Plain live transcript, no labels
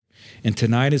And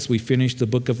tonight, as we finish the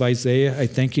book of Isaiah, I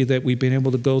thank you that we've been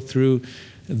able to go through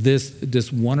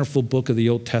this wonderful book of the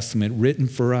Old Testament written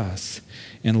for us.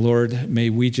 And Lord, may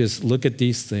we just look at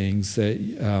these things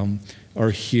that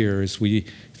are here as we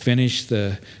finish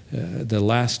the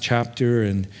last chapter,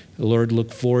 and Lord,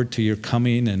 look forward to your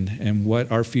coming and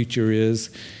what our future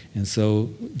is. And so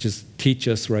just teach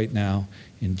us right now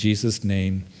in Jesus'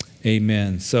 name.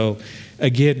 Amen. So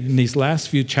again, in these last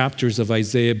few chapters of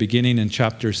Isaiah, beginning in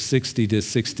chapter 60 to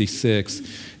 66,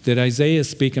 that Isaiah is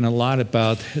speaking a lot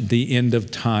about the end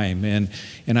of time. And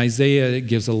Isaiah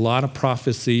gives a lot of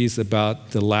prophecies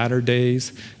about the latter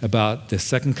days, about the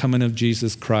second coming of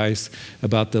Jesus Christ,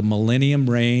 about the millennium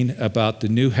reign, about the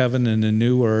new heaven and the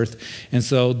new earth. And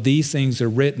so these things are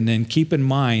written. And keep in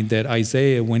mind that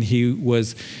Isaiah, when he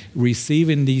was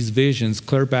receiving these visions,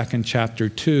 clear back in chapter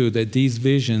 2, that these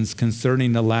visions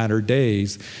concerning the latter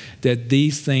days, that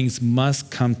these things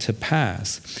must come to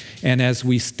pass. And as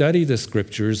we study the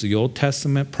scriptures, the Old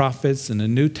Testament prophets and the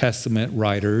New Testament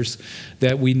writers,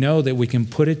 that we know that we can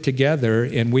put it together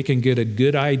and we can get a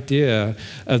good idea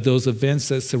of those events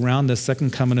that surround the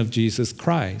second coming of Jesus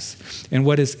Christ. And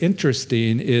what is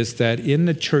interesting is that in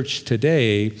the church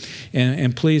today,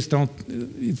 and please don't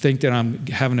think that I'm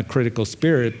having a critical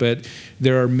spirit, but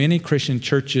there are many Christian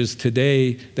churches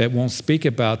today that won't speak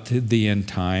about the end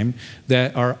time,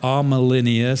 that are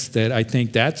amillennialists, that I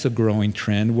think that's a growing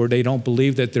trend, where they don't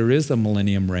believe that there is a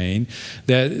millennium reign,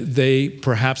 that they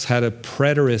perhaps had a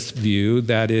preterist view,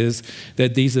 that is,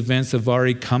 that these events have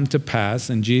already come to pass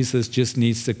and Jesus just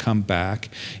needs to come back.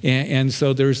 And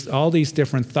so there's all these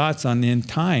different thoughts on end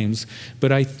times,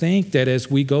 but I think that as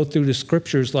we go through the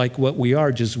scriptures like what we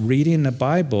are, just reading the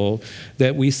Bible,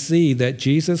 that we see that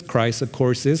Jesus Christ, of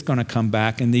course, is going to come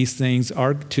back and these things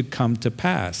are to come to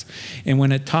pass. And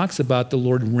when it talks about the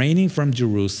Lord reigning from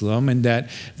Jerusalem and that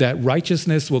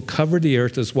righteousness will cover the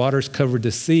earth as waters cover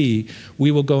the sea,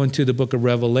 we will go into the book of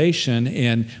Revelation,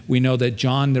 and we know that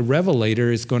John the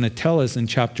Revelator is going to tell us in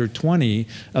chapter 20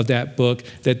 of that book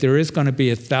that there is going to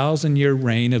be 1,000-year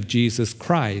reign of Jesus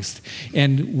Christ.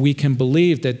 And we can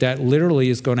believe that that literally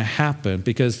is going to happen,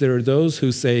 because there are those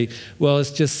who say, well,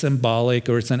 it's just symbolic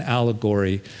or it's an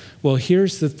allegory. Well,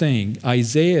 here's the thing.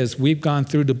 Isaiah, as we've gone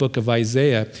through the book of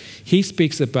Isaiah, he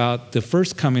speaks about the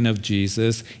first coming of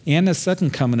Jesus and the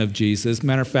second coming of Jesus.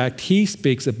 Matter of fact, he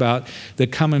speaks about the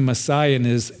coming Messiah and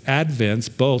his advents,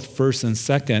 both first and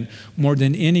second, more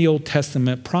than any Old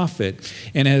Testament prophet.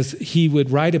 And as he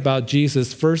would write about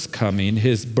Jesus' first coming,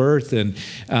 his birth and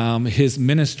his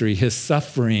ministry, his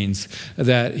sufferings,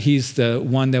 that he's the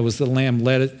one that was the lamb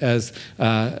led as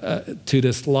to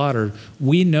the slaughter,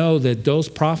 we know that those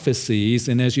prophecies,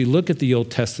 and as you look at the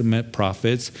Old Testament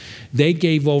prophets, they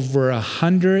gave over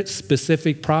 100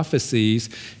 specific prophecies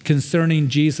concerning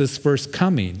Jesus' first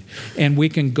coming. And we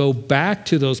can go back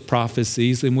to those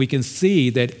prophecies and we can see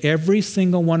that every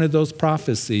single one of those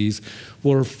prophecies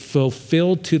were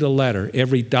fulfilled to the letter,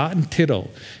 every dot and tittle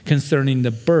concerning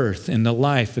the birth and the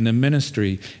life and the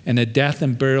ministry and the death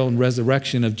and burial and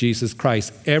resurrection of Jesus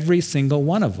Christ, every single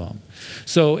one of them.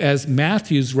 So as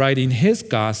Matthew's writing his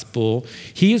gospel,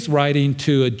 he is writing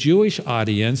to a Jewish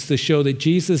audience to show that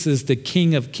Jesus is the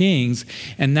King of Kings.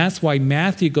 And that's why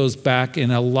Matthew goes back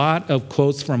in a lot of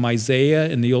quotes from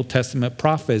Isaiah and the Old Testament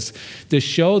prophets to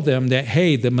show them that,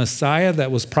 hey, the Messiah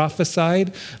that was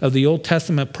prophesied of the Old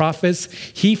Testament prophets,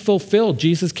 he fulfilled.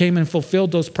 Jesus came and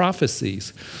fulfilled those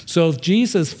prophecies. So if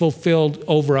Jesus fulfilled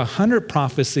over 100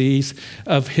 prophecies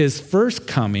of his first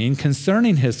coming,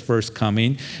 concerning his first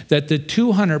coming, that the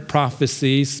 200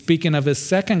 prophecies speaking of his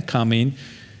second coming,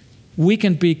 we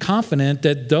can be confident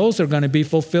that those are going to be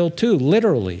fulfilled too,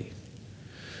 literally.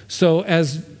 So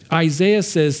as Isaiah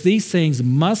says, these things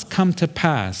must come to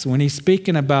pass. When he's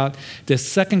speaking about the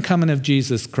second coming of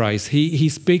Jesus Christ, he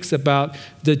speaks about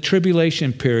the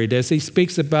tribulation period, as he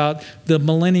speaks about the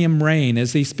millennium reign,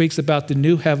 as he speaks about the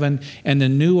new heaven and the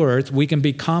new earth, we can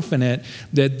be confident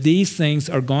that these things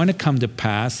are going to come to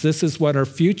pass. This is what our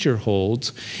future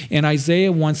holds. And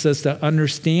Isaiah wants us to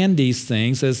understand these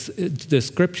things as the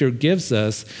scripture gives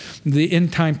us the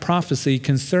end time prophecy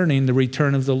concerning the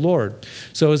return of the Lord.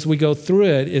 So as we go through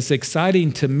it, it's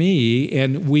exciting to me,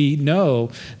 and we know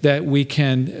that we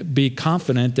can be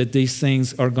confident that these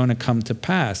things are going to come to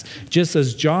pass. Just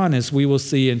as John, as we will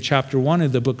see in chapter 1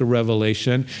 of the book of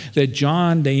Revelation, that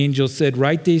John, the angel, said,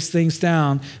 write these things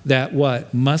down that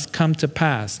what? Must come to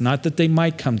pass, not that they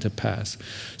might come to pass.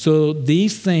 So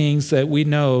these things that we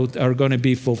know are going to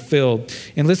be fulfilled.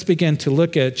 And let's begin to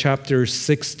look at chapter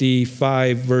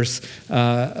 65, verse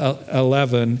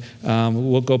 11.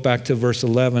 We'll go back to verse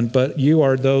 11. But you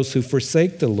are those those who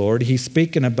forsake the Lord. He's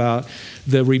speaking about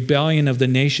the rebellion of the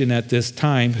nation at this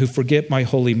time, who forget my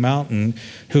holy mountain,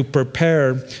 who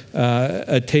prepare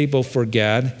a table for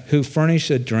Gad, who furnish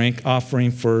a drink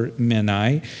offering for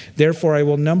Menai. Therefore I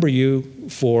will number you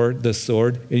for the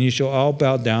sword, and you shall all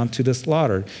bow down to the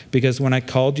slaughter. Because when I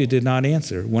called, you did not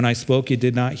answer. When I spoke, you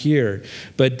did not hear,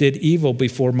 but did evil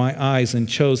before my eyes and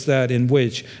chose that in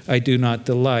which I do not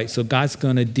delight. So God's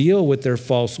going to deal with their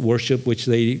false worship, which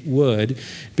they would,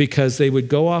 because they would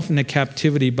go off into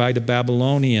captivity by the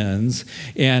Babylonians,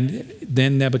 and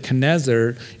then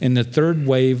Nebuchadnezzar in the third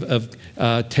wave of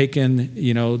taking,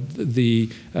 the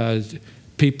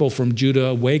people from Judah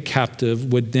away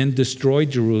captive would then destroy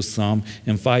Jerusalem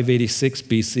in 586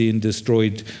 BC and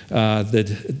destroyed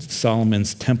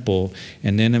Solomon's temple.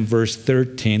 And then in verse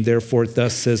 13, therefore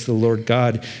thus says the Lord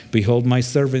God, behold, my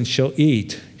servants shall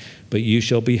eat, but you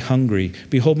shall be hungry.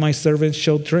 Behold, my servants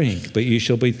shall drink, but you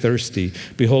shall be thirsty.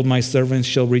 Behold, my servants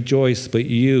shall rejoice, but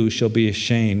you shall be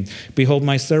ashamed. Behold,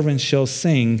 my servants shall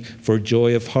sing for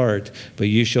joy of heart, but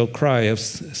you shall cry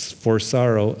for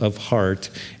sorrow of heart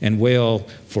and wail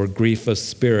for grief of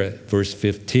spirit. Verse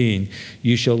 15,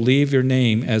 you shall leave your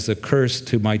name as a curse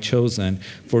to my chosen,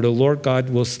 for the Lord God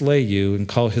will slay you and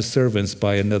call his servants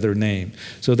by another name,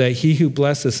 so that he who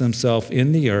blesses himself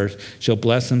in the earth shall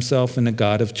bless himself in the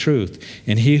God of truth.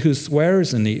 And he who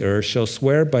swears in the earth shall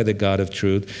swear by the God of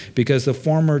truth, because the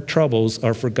former troubles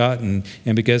are forgotten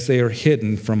and because they are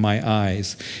hidden from my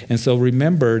eyes. And so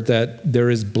remember that there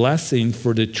is blessing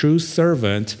for the true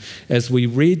servant as we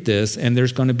read this, and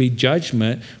there's going to be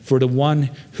judgment for the one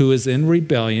who is in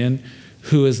rebellion,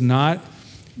 who is not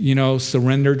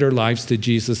surrendered their lives to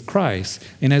Jesus Christ.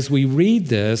 And as we read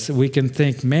this, we can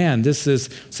think, man, this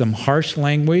is some harsh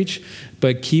language,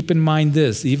 but keep in mind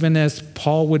this, even as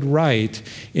Paul would write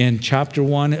in chapter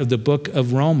 1 of the book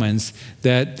of Romans,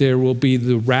 that there will be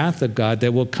the wrath of God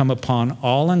that will come upon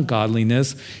all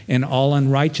ungodliness and all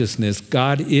unrighteousness.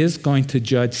 God is going to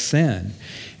judge sin.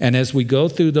 And as we go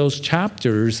through those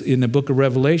chapters in the book of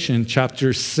Revelation,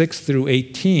 chapters 6 through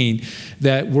 18,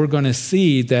 that we're going to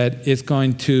see that it's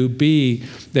going to be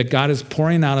that God is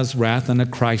pouring out his wrath on a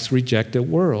Christ-rejected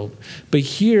world. But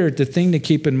here, the thing to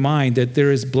keep in mind, that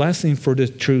there is blessing for the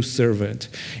true servant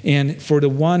and for the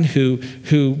one who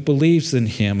believes in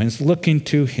him and is looking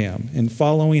to him and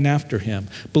following after him,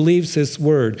 believes his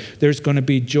word. There's going to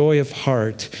be joy of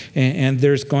heart, and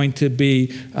there's going to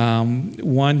be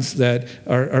ones that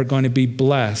are going to be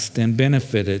blessed and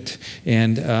benefited,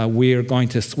 and we are going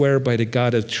to swear by the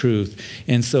God of truth.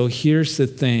 And so here's the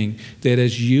thing, that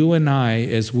as you and I,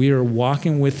 as we are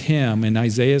walking with him, and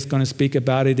Isaiah is going to speak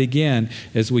about it again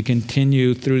as we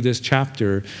continue through this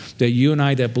chapter, that you and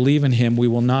I that believe in him, we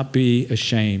will not be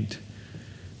ashamed.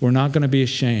 We're not going to be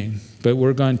ashamed, but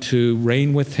we're going to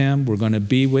reign with him. We're going to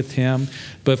be with him.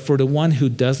 But for the one who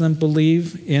doesn't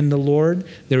believe in the Lord,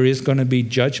 there is going to be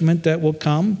judgment that will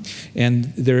come, and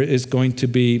there is going to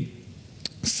be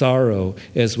sorrow,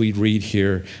 as we read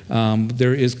here.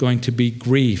 There is going to be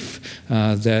grief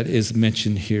that is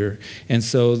mentioned here. And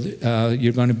so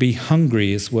you're going to be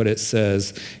hungry, is what it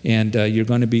says, and you're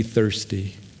going to be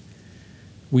thirsty.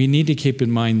 We need to keep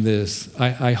in mind this.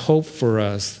 I hope for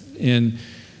us in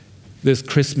this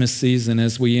Christmas season,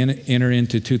 as we enter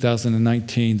into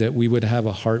 2019, that we would have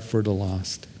a heart for the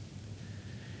lost.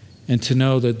 And to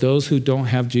know that those who don't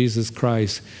have Jesus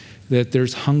Christ, that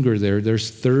there's hunger there, there's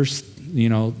thirst,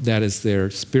 that is there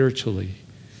spiritually.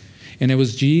 And it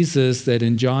was Jesus that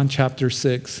in John chapter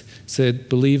 6 said,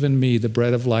 believe in me, the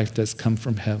bread of life that's come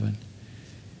from heaven.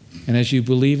 And as you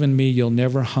believe in me, you'll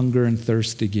never hunger and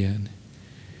thirst again.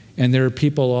 And there are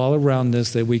people all around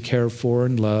us that we care for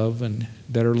and love and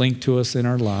that are linked to us in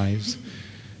our lives,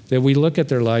 that we look at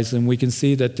their lives and we can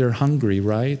see that they're hungry,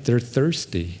 right? They're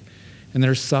thirsty, and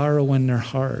there's sorrow in their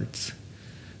hearts.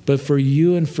 But for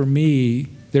you and for me,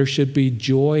 there should be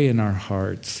joy in our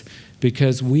hearts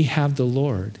because we have the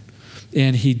Lord,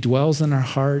 and he dwells in our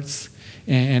hearts,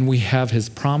 and we have his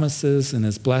promises and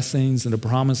his blessings and the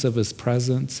promise of his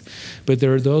presence. But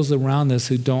there are those around us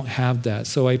who don't have that.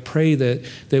 So I pray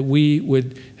that we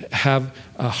would have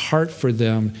a heart for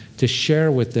them, to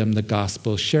share with them the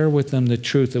gospel, share with them the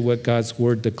truth of what God's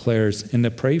word declares, and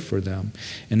to pray for them.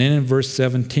 And then in verse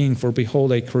 17, for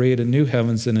behold, I create a new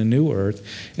heavens and a new earth,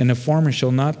 and the former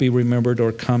shall not be remembered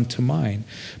or come to mind.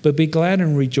 But be glad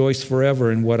and rejoice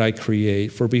forever in what I create.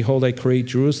 For behold, I create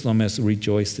Jerusalem as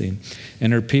rejoicing,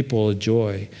 and her people a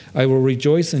joy. I will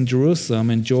rejoice in Jerusalem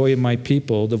and joy in my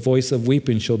people. The voice of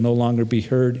weeping shall no longer be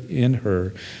heard in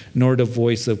her, nor the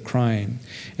voice of crying.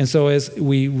 And so as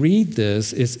we read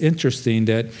this, it's interesting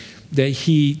that that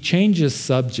he changes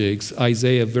subjects,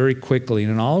 Isaiah, very quickly.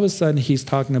 And all of a sudden, he's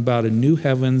talking about a new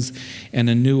heavens and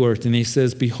a new earth. And he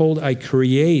says, behold, I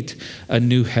create a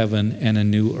new heaven and a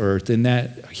new earth. And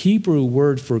that Hebrew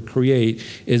word for create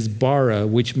is bara,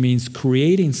 which means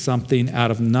creating something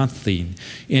out of nothing.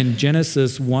 In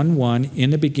Genesis 1:1,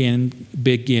 in the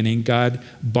beginning, God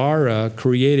bara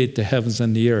created the heavens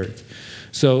and the earth.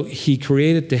 So he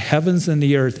created the heavens and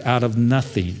the earth out of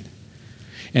nothing.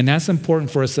 And that's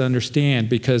important for us to understand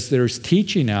because there's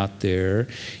teaching out there.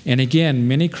 And again,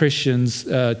 many Christians,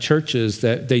 churches,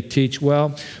 that they teach,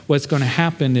 well, what's going to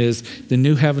happen is the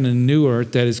new heaven and new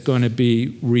earth that is going to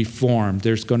be reformed.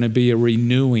 There's going to be a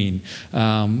renewing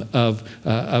of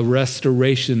a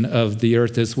restoration of the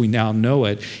earth as we now know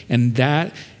it. And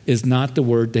that is not the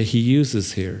word that he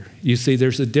uses here. You see,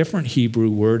 there's a different Hebrew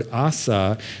word,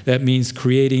 asa, that means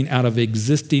creating out of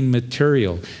existing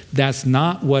material. That's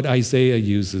not what Isaiah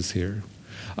uses here.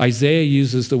 Isaiah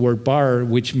uses the word bar,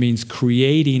 which means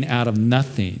creating out of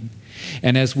nothing.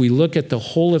 And as we look at the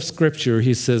whole of Scripture,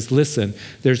 he says, listen,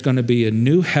 there's going to be a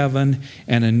new heaven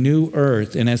and a new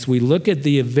earth. And as we look at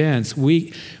the events,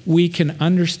 we can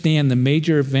understand the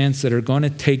major events that are going to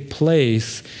take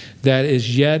place that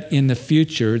is yet in the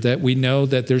future, that we know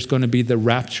that there's going to be the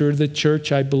rapture of the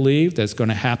church, I believe, that's going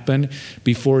to happen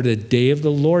before the day of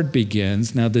the Lord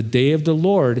begins. Now, the day of the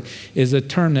Lord is a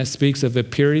term that speaks of a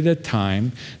period of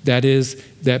time that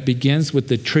begins with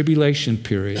the tribulation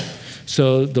period.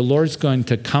 So the Lord's going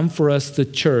to come for us, the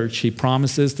church. He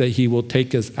promises that he will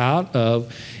take us out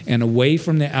of and away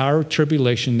from the hour of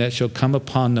tribulation that shall come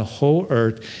upon the whole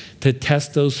earth to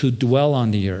test those who dwell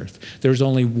on the earth. There's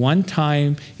only one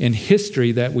time in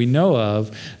history that we know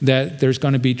of that there's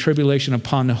going to be tribulation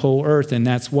upon the whole earth, and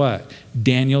that's what?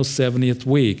 Daniel's 70th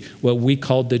week, what we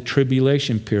call the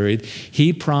tribulation period.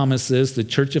 He promises the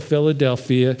Church of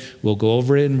Philadelphia, we'll go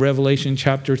over it in Revelation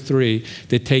chapter 3,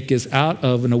 to take us out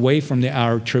of and away from the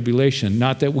hour of tribulation.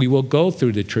 Not that we will go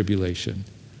through the tribulation,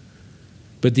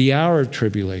 but the hour of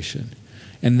tribulation.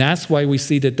 And that's why we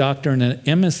see the doctrine of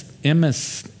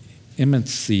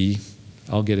imminency,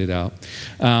 I'll get it out,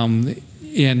 and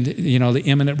the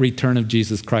imminent return of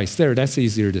Jesus Christ. That's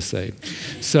easier to say.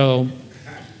 So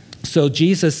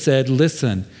Jesus said,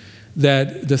 listen,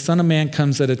 that the Son of Man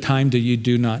comes at a time that you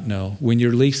do not know, when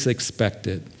you're least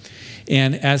expected.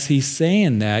 And as he's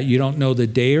saying that, you don't know the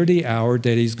day or the hour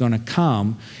that he's going to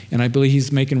come. And I believe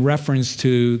he's making reference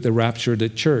to the rapture of the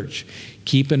church.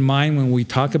 Keep in mind, when we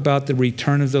talk about the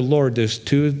return of the Lord, there's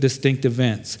two distinct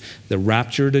events. The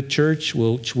rapture of the church,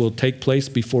 which will take place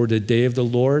before the day of the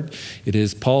Lord. It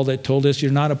is Paul that told us,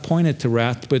 you're not appointed to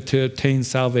wrath, but to obtain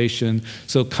salvation.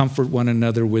 So comfort one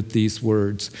another with these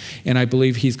words. And I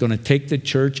believe he's going to take the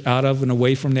church out of and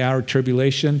away from the hour of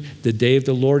tribulation. The day of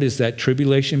the Lord is that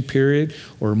tribulation period,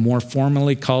 or more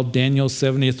formally called Daniel's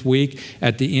 70th week.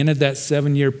 At the end of that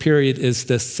 7-year period is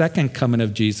the second coming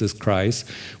of Jesus Christ,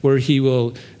 where he will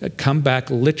come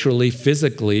back literally,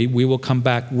 physically. We will come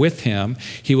back with him.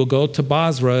 He will go to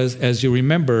Basra, as you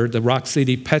remember, the rock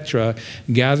city Petra,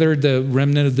 gather the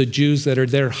remnant of the Jews that are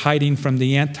there hiding from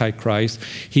the Antichrist.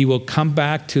 He will come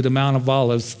back to the Mount of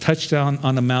Olives, touch down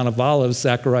on the Mount of Olives.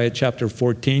 Zechariah chapter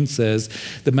 14 says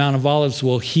the Mount of Olives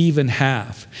will heave in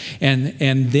half. And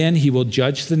then he will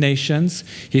judge the nations.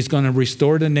 He's going to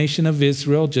restore the nation of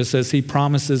Israel, just as he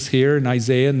promises here in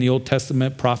Isaiah and the Old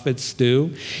Testament prophets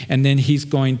do. And then he's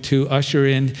going to usher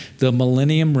in the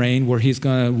millennium reign, where he's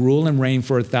going to rule and reign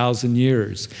for 1,000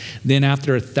 years. Then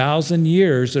after 1,000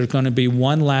 years, there's going to be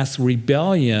one last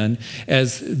rebellion,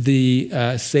 as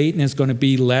Satan is going to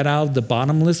be let out of the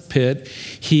bottomless pit.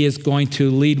 He is going to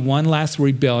lead one last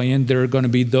rebellion. There are going to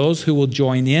be those who will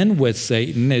join in with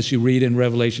Satan, as you read in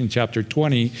Revelation chapter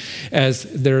 20, as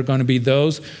there are going to be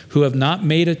those who have not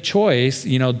made a choice.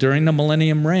 During the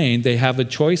millennium reign, they have a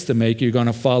choice to make. You're going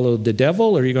to follow the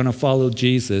devil, or you're going to follow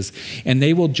Jesus, and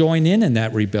they will join in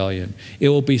that rebellion. It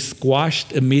will be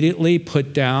squashed immediately,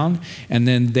 put down, and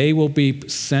then they will be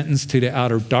sentenced to the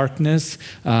outer darkness,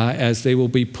 as they will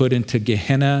be put into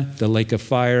Gehenna, the lake of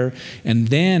fire. And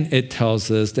then it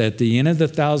tells us that at the end of the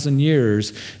 1,000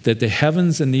 years, that the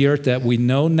heavens and the earth that we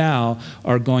know now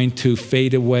are going to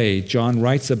fade away. John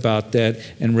writes about that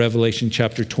in Revelation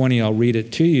chapter 20. I'll read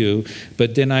it to you.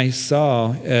 But then I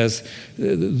saw as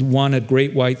one a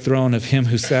great white throne of him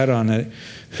who sat on it,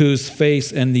 whose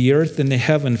face and the earth and the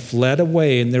heaven fled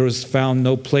away, and there was found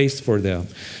no place for them.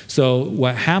 So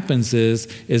what happens is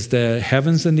the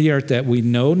heavens and the earth that we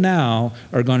know now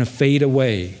are going to fade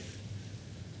away.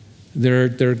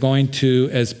 They're going to,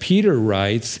 as Peter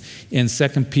writes in 2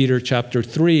 Peter chapter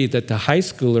 3, that the high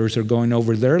schoolers are going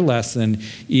over their lesson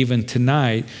even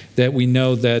tonight, that we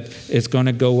know that it's going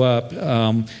to go up.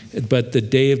 But the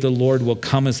day of the Lord will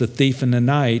come as a thief in the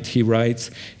night, he writes,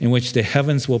 in which the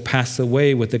heavens will pass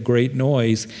away with a great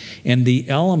noise, and the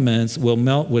elements will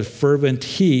melt with fervent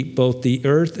heat. Both the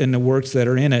earth and the works that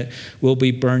are in it will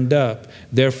be burned up.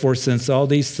 Therefore, since all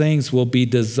these things will be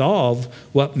dissolved,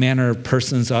 what manner of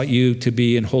persons ought you to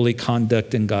be in holy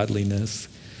conduct and godliness?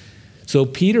 So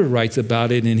Peter writes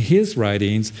about it in his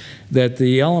writings, that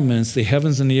the elements, the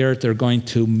heavens and the earth, are going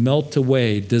to melt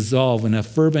away, dissolve in a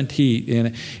fervent heat,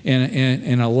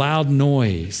 in a loud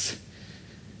noise.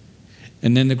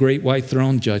 And then the great white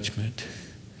throne judgment.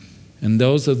 And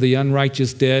those of the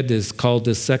unrighteous dead, is called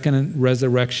the second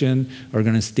resurrection, are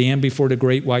going to stand before the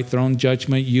great white throne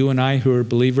judgment. You and I, who are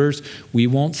believers, we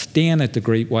won't stand at the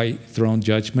great white throne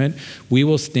judgment. We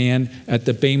will stand at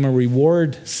the Bema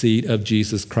reward seat of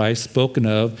Jesus Christ, spoken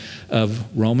of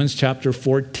Romans chapter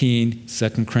 14, 2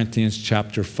 Corinthians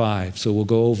chapter 5. So we'll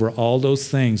go over all those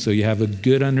things so you have a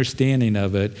good understanding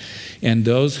of it. And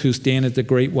those who stand at the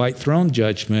great white throne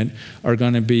judgment are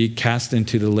going to be cast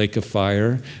into the lake of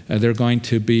fire. They're going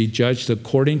to be judged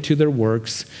according to their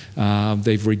works.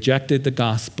 They've rejected the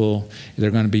gospel.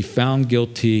 They're going to be found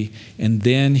guilty. And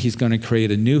then he's going to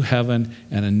create a new heaven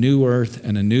and a new earth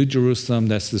and a new Jerusalem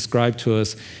that's described to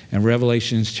us in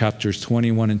Revelations chapters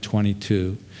 21 and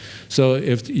 22. So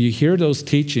if you hear those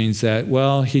teachings that,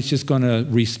 well, he's just going to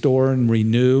restore and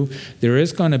renew, there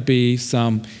is going to be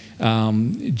some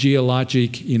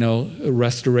geologic,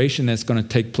 restoration that's going to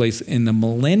take place in the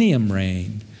millennium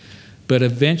reign. But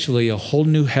eventually a whole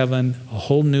new heaven, a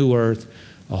whole new earth,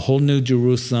 a whole new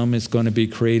Jerusalem is going to be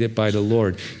created by the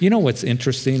Lord. You know what's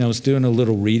interesting? I was doing a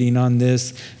little reading on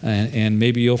this, and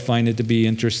maybe you'll find it to be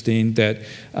interesting, that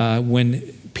when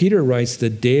Peter writes, the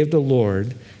day of the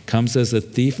Lord comes as a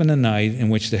thief in the night, in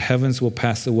which the heavens will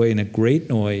pass away in a great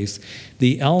noise,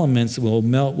 the elements will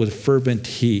melt with fervent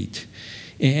heat.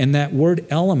 And that word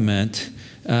element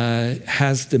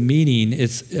has the meaning,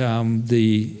 it's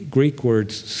the Greek word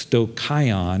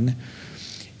stoichion,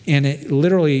 and it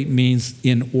literally means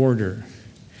in order.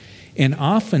 And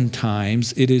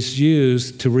oftentimes it is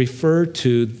used to refer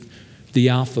to the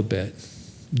alphabet,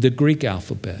 the Greek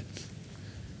alphabet.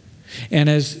 And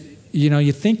as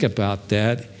you think about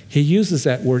that, he uses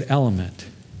that word element.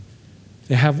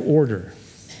 They have order,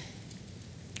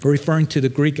 referring to the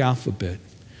Greek alphabet.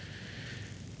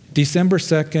 December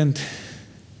 2nd,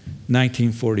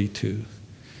 1942.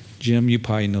 Jim, you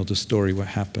probably know the story, what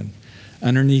happened.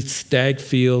 Underneath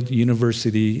Stagfield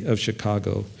University of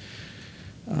Chicago,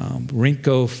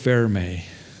 Enrico Fermi,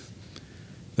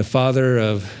 the father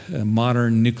of a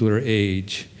modern nuclear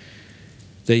age,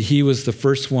 that he was the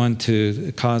first one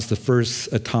to cause the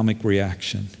first atomic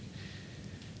reaction.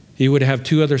 He would have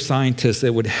two other scientists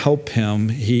that would help him.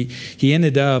 He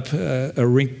ended up,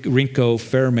 Enrico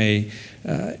Fermi,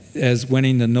 as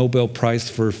winning the Nobel Prize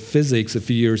for Physics a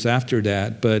few years after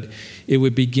that, but it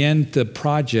would begin the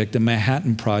project, the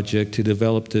Manhattan Project, to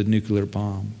develop the nuclear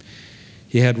bomb.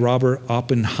 He had Robert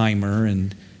Oppenheimer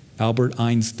and Albert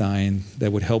Einstein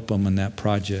that would help him in that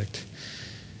project.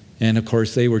 And of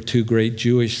course, they were two great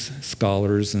Jewish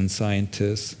scholars and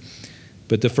scientists.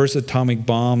 But the first atomic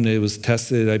bomb, it was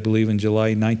tested, I believe, in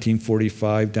July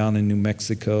 1945 down in New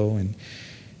Mexico,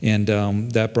 and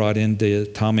that brought in the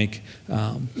atomic,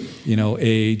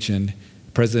 age. And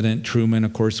President Truman,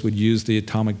 of course, would use the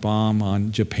atomic bomb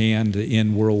on Japan to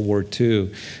end World War II.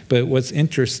 But what's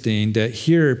interesting that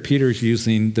here Peter's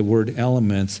using the word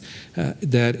elements,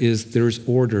 there's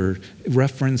order,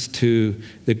 reference to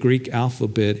the Greek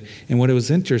alphabet. And what was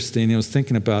interesting, I was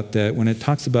thinking about that, when it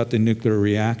talks about the nuclear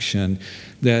reaction,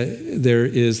 that there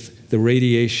is the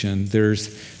radiation,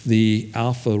 there's the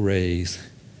alpha rays,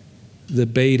 the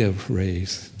beta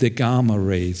rays, the gamma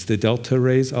rays, the delta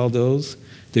rays, all those,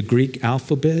 the Greek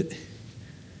alphabet.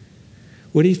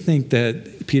 What do you think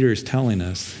that Peter is telling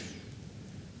us?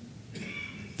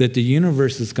 That the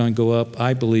universe is going to go up,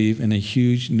 I believe, in a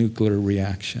huge nuclear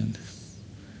reaction.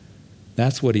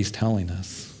 That's what he's telling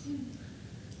us.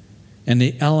 And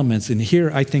the elements, and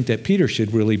here I think that Peter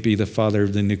should really be the father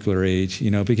of the nuclear age,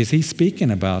 because he's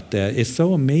speaking about that. It's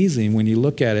so amazing when you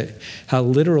look at it, how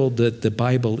literal the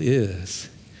Bible is.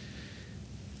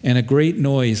 And a great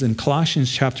noise. In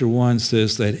Colossians chapter 1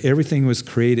 says that everything was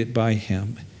created by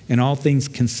him, and all things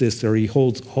consist, or he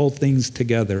holds all things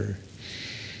together.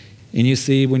 And you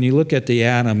see, when you look at the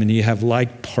atom and you have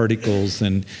like particles,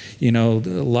 and,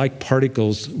 like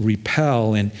particles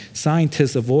repel, and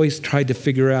scientists have always tried to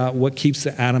figure out what keeps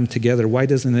the atom together. Why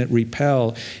doesn't it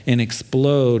repel and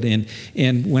explode?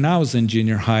 And when I was in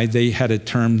junior high, they had a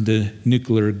term, the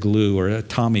nuclear glue or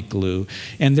atomic glue.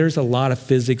 And there's a lot of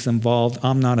physics involved.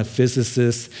 I'm not a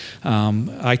physicist.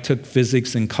 I took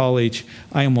physics in college.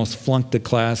 I almost flunked the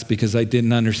class because I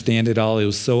didn't understand it all. It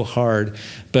was so hard.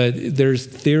 But there's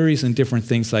theories and different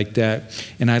things like that.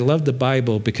 And I love the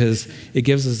Bible because it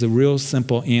gives us a real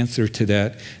simple answer to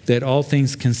that all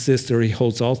things consist, or he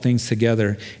holds all things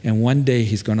together, and one day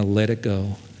he's going to let it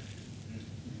go.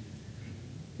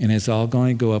 And it's all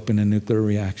going to go up in a nuclear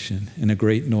reaction, in a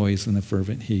great noise and a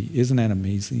fervent heat. Isn't that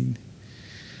amazing?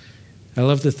 I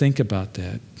love to think about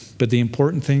that. But the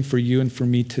important thing for you and for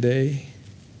me today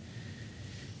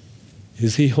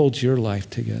is he holds your life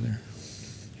together.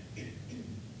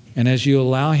 And as you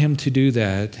allow him to do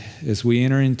that, as we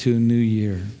enter into a new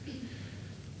year,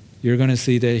 you're going to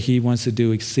see that he wants to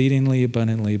do exceedingly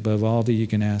abundantly above all that you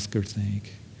can ask or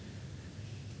think.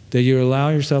 That you allow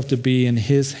yourself to be in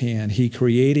his hand. He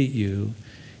created you.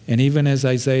 And even as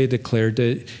Isaiah declared,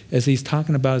 that as he's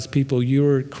talking about his people, you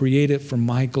were created for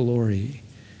my glory.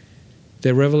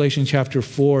 That Revelation chapter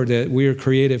 4, that we are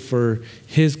created for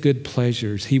his good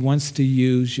pleasures. He wants to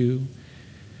use you.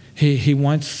 He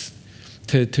wants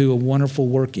to do a wonderful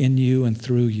work in you and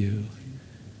through you.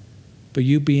 But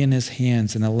you be in his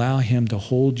hands and allow him to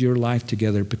hold your life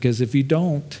together, because if you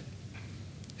don't,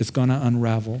 it's going to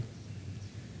unravel.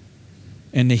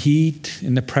 And the heat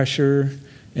and the pressure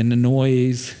and the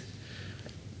noise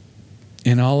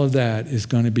and all of that is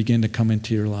going to begin to come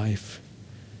into your life.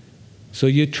 So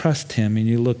you trust him and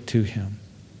you look to him.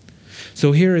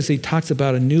 So here, as he talks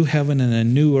about a new heaven and a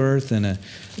new earth and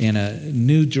a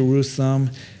new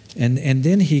Jerusalem, and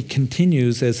then he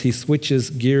continues as he switches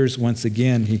gears once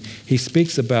again. He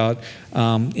speaks about,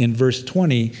 in verse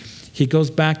 20, he goes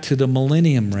back to the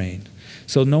millennium reign.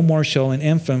 So no more shall an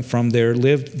infant from there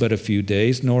live but a few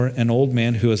days, nor an old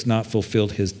man who has not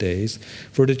fulfilled his days.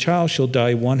 For the child shall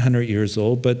die 100 years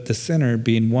old, but the sinner,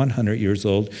 being 100 years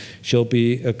old, shall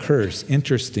be accursed.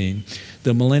 Interesting.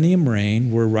 The millennium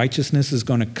reign, where righteousness is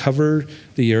going to cover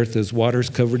the earth as waters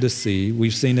cover the sea.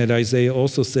 We've seen that Isaiah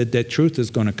also said that truth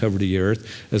is going to cover the earth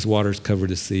as waters cover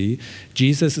the sea.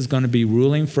 Jesus is going to be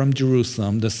ruling from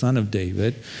Jerusalem, the son of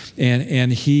David,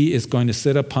 and he is going to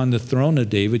sit upon the throne of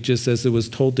David, just as it was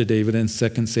told to David in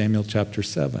 2 Samuel chapter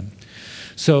 7.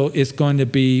 So it's going to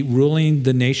be ruling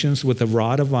the nations with a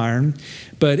rod of iron.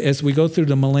 But as we go through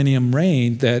the millennium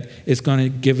reign, that is going to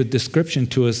give a description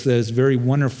to us that is very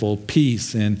wonderful,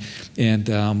 peace. And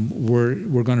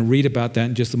we're going to read about that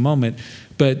in just a moment.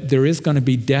 But there is going to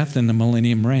be death in the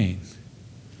millennium reign.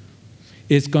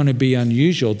 It's going to be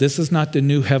unusual. This is not the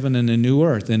new heaven and the new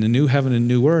earth. In the new heaven and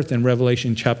new earth, in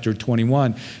Revelation chapter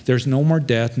 21, there's no more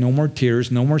death, no more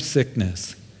tears, no more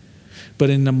sickness. But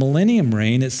in the millennium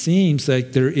reign, it seems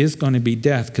like there is going to be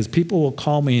death, because people will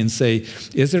call me and say,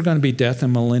 is there going to be death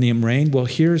in millennium reign? Well,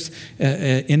 here's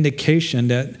an indication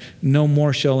that no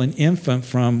more shall an infant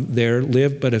from there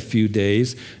live but a few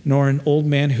days, nor an old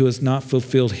man who has not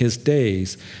fulfilled his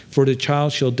days. For the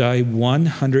child shall die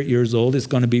 100 years old. It's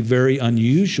going to be very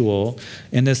unusual.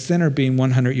 And the sinner, being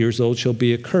 100 years old, shall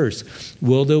be accursed.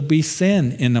 Will there be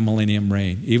sin in the millennium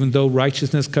reign, even though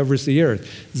righteousness covers the earth?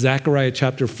 Zechariah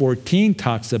chapter 14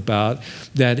 talks about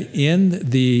that in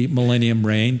the millennium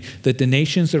reign, that the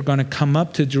nations are going to come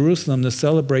up to Jerusalem to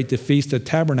celebrate the Feast of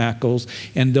Tabernacles,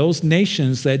 and those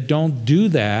nations that don't do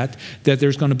that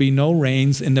there's going to be no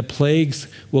rains and the plagues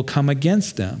will come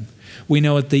against them. We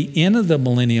know at the end of the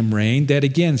millennium reign that,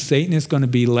 again, Satan is going to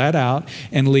be let out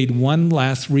and lead one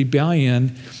last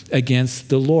rebellion against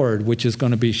the Lord, which is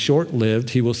going to be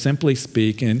short-lived. He will simply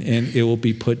speak and it will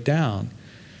be put down.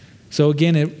 So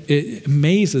again, it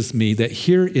amazes me that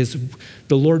here is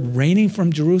the Lord reigning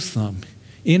from Jerusalem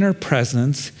in our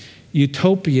presence,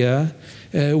 utopia.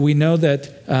 We know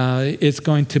that it's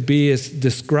going to be, as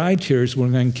described here, as we're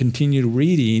going to continue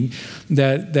reading,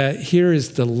 that here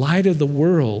is the light of the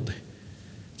world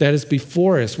that is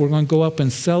before us. We're going to go up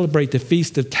and celebrate the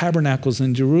Feast of Tabernacles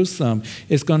in Jerusalem.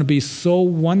 It's going to be so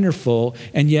wonderful,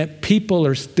 and yet people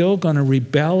are still going to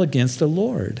rebel against the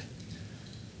Lord.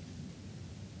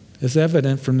 It's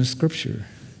evident from the Scripture.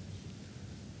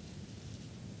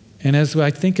 And as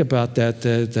I think about that,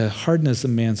 the hardness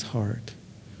of man's heart.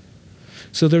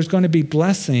 So there's going to be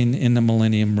blessing in the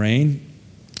millennium reign.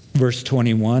 Verse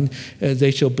 21,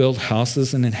 they shall build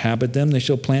houses and inhabit them. They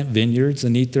shall plant vineyards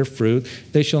and eat their fruit.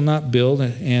 They shall not build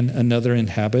and another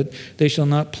inhabit. They shall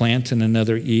not plant and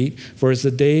another eat. For as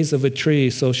the days of a tree,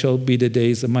 so shall be the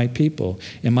days of my people.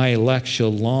 And my elect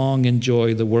shall long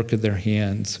enjoy the work of their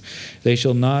hands. They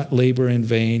shall not labor in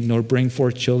vain, nor bring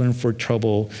forth children for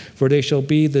trouble. For they shall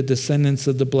be the descendants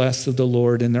of the blessed of the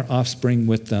Lord, and their offspring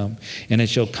with them. And it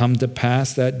shall come to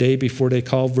pass that day before they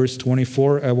call, verse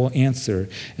 24, I will answer.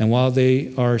 And while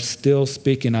they are still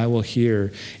speaking, I will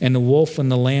hear. And the wolf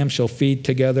and the lamb shall feed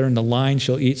together, and the lion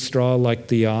shall eat straw like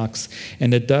the ox.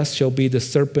 And the dust shall be the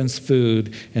serpent's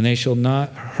food, and they shall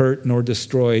not hurt nor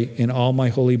destroy in all my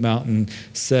holy mountain,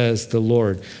 says the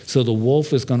Lord. So the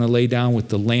wolf is going to lay down with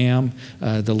the lamb.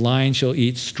 The lion shall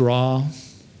eat straw.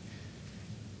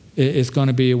 It's going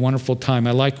to be a wonderful time.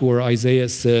 I like where Isaiah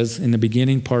says in the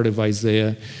beginning part of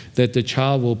Isaiah that the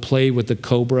child will play with the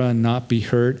cobra and not be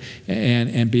hurt,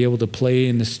 and be able to play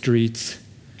in the streets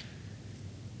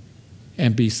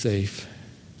and be safe.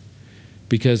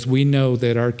 Because we know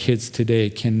that our kids today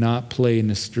cannot play in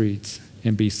the streets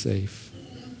and be safe.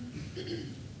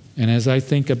 And as I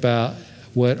think about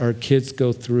what our kids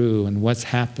go through and what's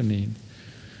happening,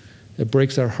 it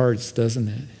breaks our hearts, doesn't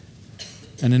it?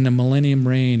 And in the millennium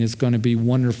reign, it's going to be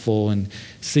wonderful, and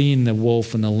seeing the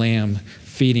wolf and the lamb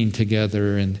feeding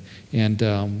together, and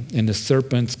the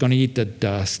serpent's going to eat the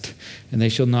dust, and they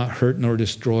shall not hurt nor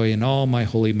destroy in all my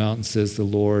holy mountain, says the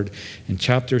Lord. In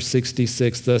chapter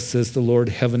 66, thus says the Lord,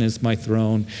 heaven is my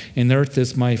throne, and earth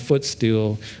is my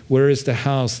footstool. Where is the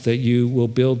house that you will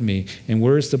build me? And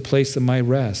where is the place of my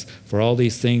rest? For all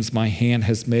these things my hand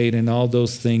has made, and all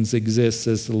those things exist,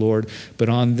 says the Lord. But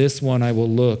on this one I will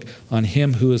look, on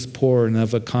him who is poor and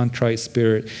of a contrite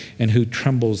spirit, and who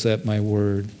trembles at my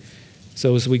word.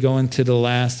 So as we go into the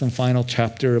last and final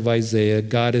chapter of Isaiah,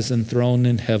 God is enthroned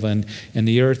in heaven and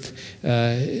the earth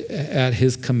at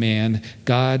his command.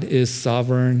 God is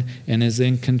sovereign and is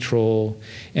in control.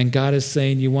 And God is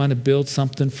saying, you want to build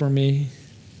something for me?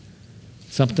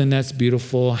 Something that's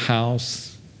beautiful, a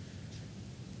house.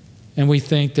 And we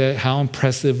think that how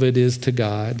impressive it is to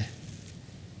God.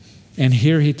 And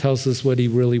here he tells us what he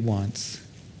really wants.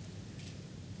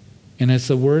 And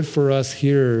it's a word for us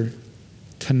here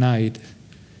tonight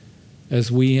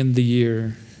as we end the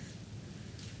year,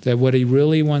 that what he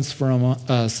really wants from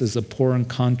us is a poor and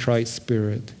contrite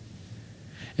spirit,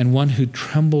 and one who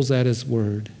trembles at his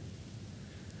word,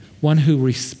 one who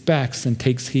respects and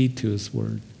takes heed to his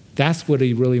word. That's what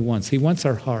he really wants. He wants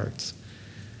our hearts.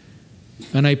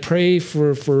 And I pray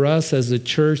for us as a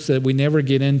church that we never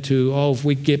get into, if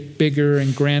we get bigger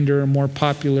and grander and more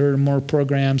popular and more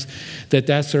programs,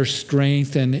 that's our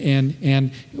strength.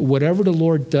 And whatever the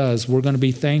Lord does, we're going to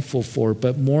be thankful for.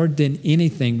 But more than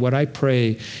anything, what I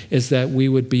pray is that we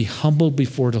would be humble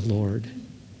before the Lord.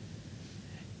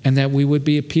 And that we would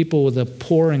be a people with a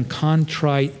poor and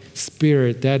contrite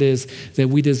spirit. That is, that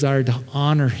we desire to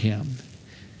honor him,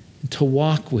 and to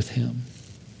walk with him,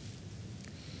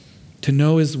 to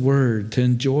know his word, to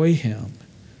enjoy him.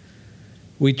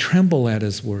 We tremble at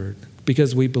his word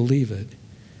because we believe it.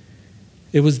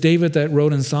 It was David that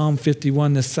wrote in Psalm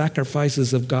 51, the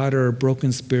sacrifices of God are a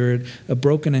broken spirit, a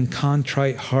broken and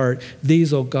contrite heart.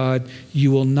 These, O God, you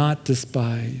will not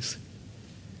despise.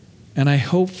 And I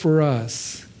hope for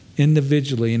us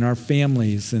individually, in our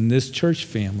families, in this church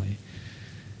family,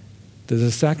 that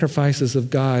the sacrifices of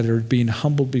God are being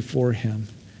humbled before him,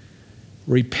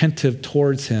 repentive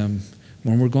towards him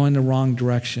when we're going the wrong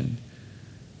direction,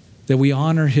 that we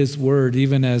honor his word,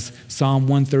 even as Psalm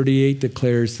 138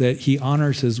 declares that he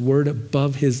honors his word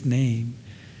above his name,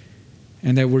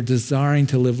 and that we're desiring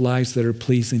to live lives that are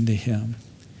pleasing to him.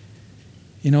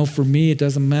 You know, for me, it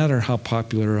doesn't matter how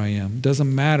popular I am. It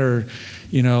doesn't matter,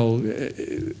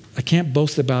 I can't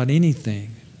boast about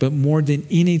anything, but more than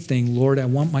anything, Lord, I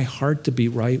want my heart to be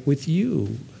right with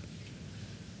you,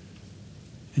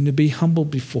 and to be humble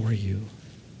before you.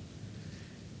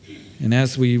 And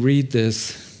as we read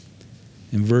this,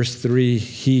 in verse 3,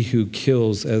 he who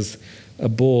kills as a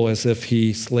bull as if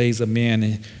he slays a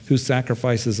man, who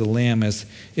sacrifices a lamb as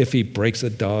if he breaks a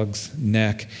dog's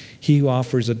neck, he who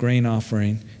offers a grain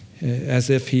offering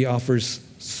as if he offers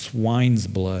swine's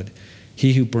blood,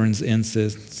 he who burns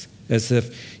incense as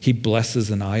if he blesses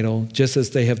an idol. Just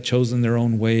as they have chosen their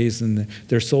own ways and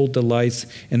their soul delights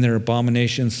in their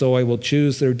abominations, so I will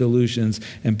choose their delusions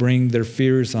and bring their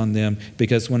fears on them.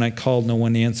 Because when I called, no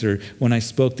one answered. When I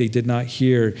spoke, they did not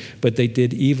hear, but they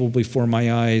did evil before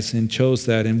my eyes and chose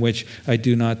that in which I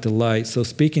do not delight. So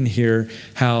speaking here,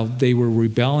 how they were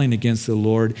rebelling against the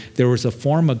Lord, there was a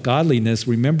form of godliness.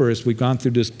 Remember, as we've gone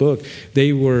through this book,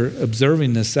 they were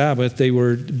observing the Sabbath. They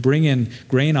were bringing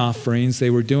grain offerings. They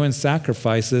were doing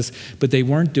sacrifices, but they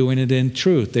weren't doing it in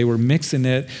truth. They were mixing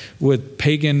it with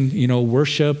pagan,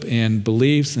 worship and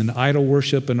beliefs and idol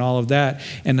worship and all of that.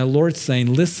 And the Lord's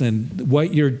saying, listen,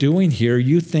 what you're doing here,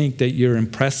 you think that you're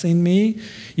impressing me?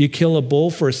 You kill a bull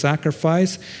for a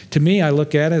sacrifice? To me, I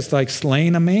look at it as like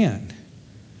slaying a man.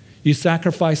 You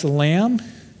sacrifice a lamb?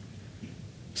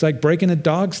 It's like breaking a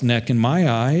dog's neck in my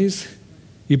eyes.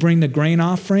 You bring the grain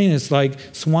offering, it's like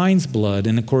swine's blood.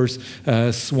 And of course,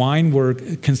 swine were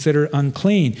considered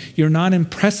unclean. You're not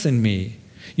impressing me.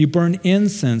 You burn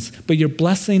incense, but you're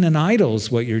blessing an idol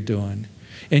is what you're doing.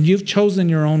 And you've chosen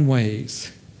your own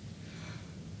ways.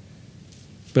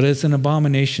 But it's an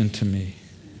abomination to me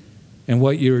and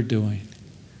what you're doing.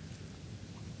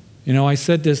 I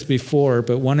said this before,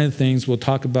 but one of the things we'll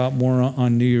talk about more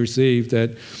on New Year's Eve,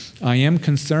 that I am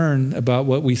concerned about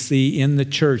what we see in the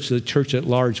church at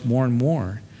large, more and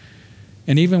more.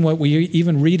 And even what we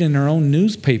even read in our own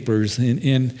newspapers,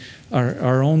 in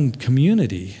our own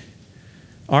community.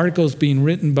 Articles being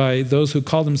written by those who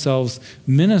call themselves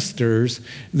ministers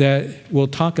that will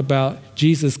talk about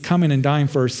Jesus coming and dying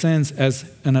for our sins as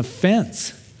an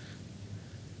offense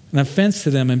to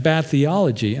them and bad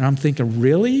theology. And I'm thinking,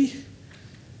 really?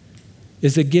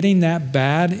 Is it getting that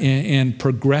bad in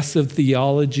progressive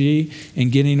theology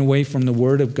and getting away from the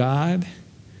Word of God?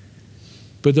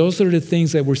 But those are the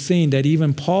things that we're seeing that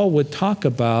even Paul would talk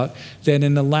about, that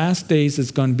in the last days it's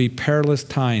going to be perilous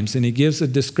times. And he gives a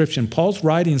description. Paul's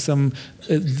writing some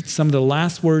of the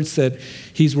last words that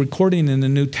he's recording in the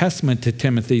New Testament to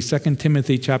Timothy, 2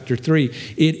 Timothy chapter 3.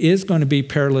 It is going to be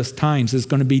perilous times. It's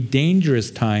going to be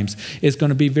dangerous times. It's going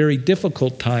to be very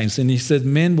difficult times. And he said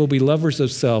men will be lovers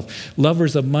of self,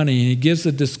 lovers of money. And he gives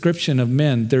a description of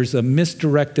men. There's a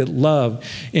misdirected love,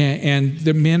 and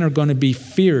the men are going to be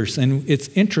fierce. And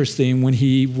it's interesting when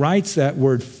he writes that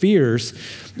word fierce,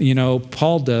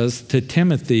 Paul does to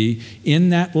Timothy in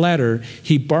that letter,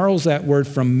 he borrows that word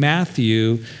from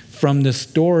Matthew, from the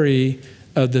story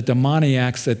of the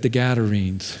demoniacs at the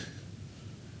Gadarenes,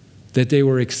 that they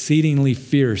were exceedingly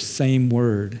fierce, same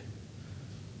word.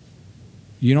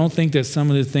 You don't think that some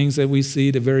of the things that we see,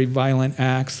 the very violent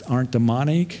acts, aren't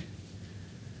demonic?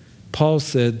 Paul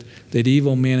said that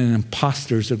evil men and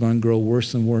imposters are going to grow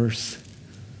worse and worse.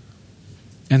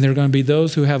 And there are going to be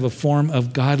those who have a form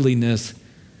of godliness,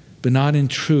 but not in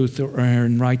truth or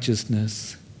in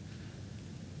righteousness.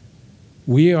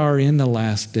 We are in the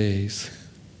last days.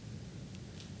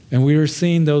 And we are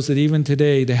seeing those that even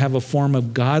today, they have a form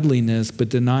of godliness, but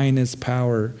denying its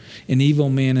power. And evil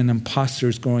men and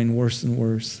imposters growing worse and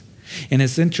worse. And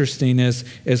it's interesting as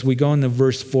we go into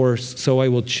verse 4, so I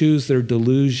will choose their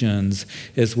delusions,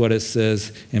 is what it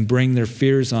says, and bring their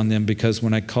fears on them, because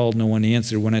when I called, no one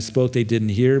answered. When I spoke, they didn't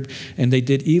hear, and they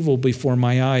did evil before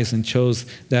my eyes and chose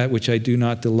that which I do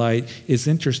not delight. It's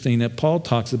interesting that Paul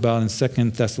talks about in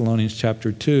 2 Thessalonians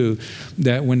chapter 2,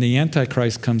 that when the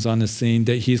Antichrist comes on the scene,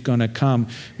 that he's going to come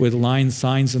with lying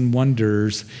signs and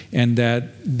wonders, and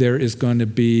that there is going to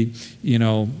be,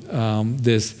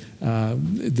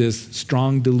 this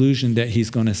strong delusion that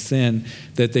he's going to send,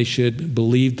 that they should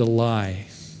believe the lie.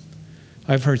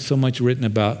 I've heard so much written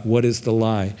about what is the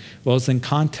lie. Well, it's in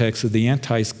context of the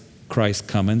Antichrist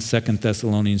coming, 2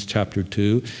 Thessalonians chapter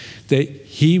 2, that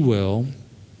he will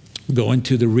go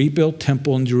into the rebuilt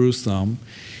temple in Jerusalem.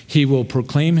 He will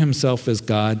proclaim himself as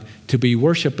God, to be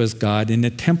worshiped as God in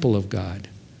the temple of God.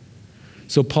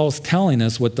 So Paul's telling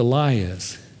us what the lie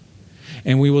is.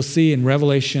 And we will see in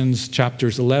Revelations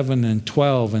chapters 11 and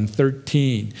 12 and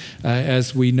 13,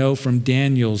 as we know from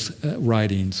Daniel's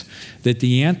writings, that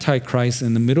the Antichrist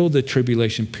in the middle of the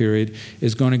tribulation period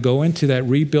is going to go into that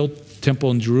rebuilt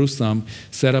temple in Jerusalem,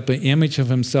 set up an image of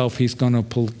himself. He's going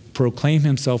to proclaim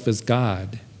himself as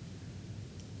God.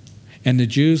 And the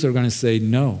Jews are going to say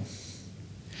no.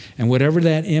 And whatever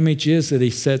that image is that he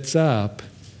sets up,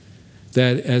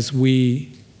 that as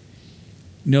we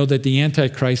know that the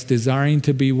Antichrist desiring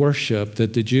to be worshiped,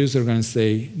 that the Jews are going to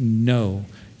say, no,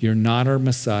 you're not our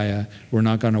Messiah. We're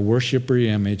not going to worship your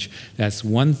image. That's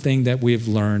one thing that we've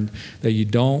learned, that you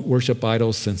don't worship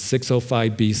idols since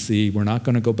 605 BC. We're not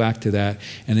going to go back to that.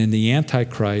 And in the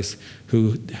Antichrist,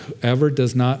 whoever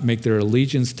does not make their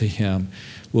allegiance to him,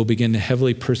 will begin to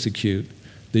heavily persecute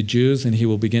the Jews, and he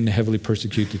will begin to heavily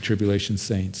persecute the tribulation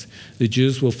saints. The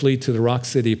Jews will flee to the rock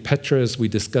city of Petra, as we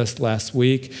discussed last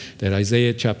week, that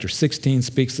Isaiah chapter 16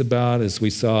 speaks about, as we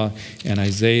saw in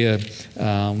Isaiah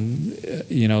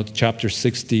chapter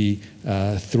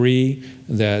 63,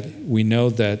 that we know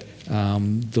that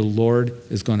the Lord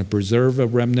is going to preserve a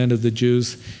remnant of the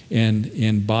Jews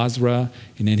in Bozrah,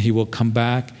 and then he will come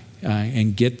back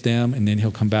and get them, and then he'll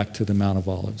come back to the Mount of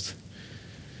Olives.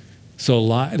 So a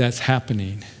lot that's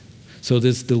happening. So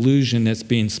this delusion that's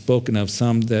being spoken of,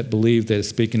 some that believe that it's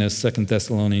speaking of 2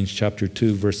 Thessalonians chapter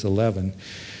 2, verse 11.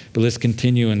 But let's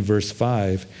continue in verse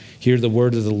 5. Hear the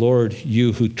word of the Lord,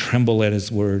 you who tremble at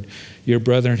his word. Your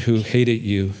brethren who hated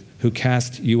you, who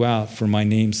cast you out for my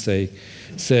name's sake,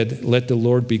 said, let the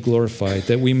Lord be glorified,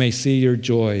 that we may see your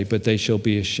joy, but they shall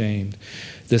be ashamed.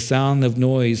 The sound of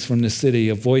noise from the city,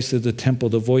 a voice of the temple,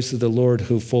 the voice of the Lord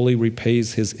who fully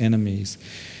repays his enemies.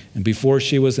 And before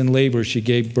she was in labor, she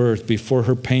gave birth. Before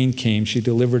her pain came, she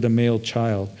delivered a male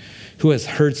child. Who has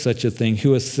heard such a thing?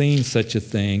 Who has seen such a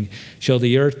thing? Shall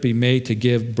the earth be made to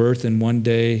give birth in one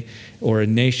day, or a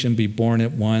nation be born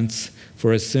at once?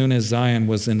 For as soon as Zion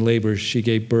was in labor, she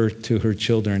gave birth to her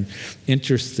children.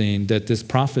 Interesting that this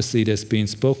prophecy that's being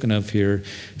spoken of here,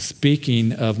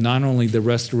 speaking of not only the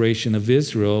restoration of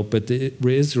Israel, but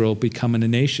Israel becoming a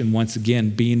nation once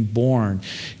again, being born.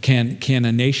 Can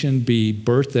a nation be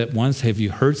birthed at once? Have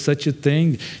you heard such a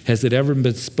thing? Has it ever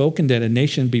been spoken that a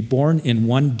nation be born in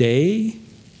one day?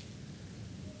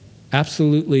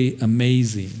 Absolutely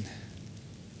amazing.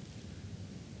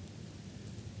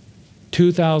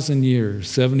 2,000 years,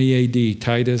 70 AD,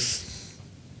 Titus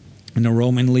and the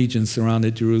Roman legion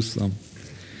surrounded Jerusalem.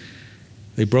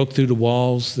 They broke through the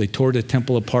walls. They tore the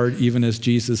temple apart, even as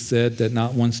Jesus said that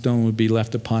not one stone would be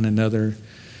left upon another.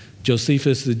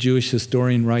 Josephus, the Jewish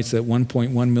historian, writes that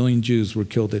 1.1 million Jews were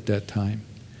killed at that time.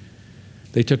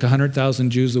 They took 100,000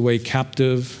 Jews away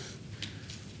captive.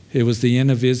 It was the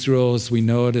end of Israel as we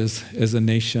know it as a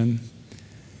nation.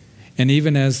 And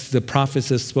even as the prophets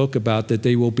have spoke about that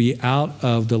they will be out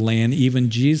of the land, even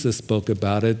Jesus spoke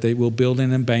about it. They will build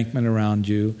an embankment around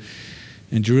you.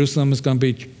 And Jerusalem is going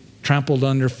to be trampled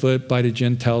underfoot by the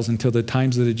Gentiles until the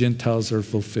times of the Gentiles are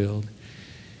fulfilled.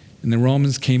 And the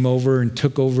Romans came over and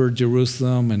took over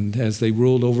Jerusalem, and as they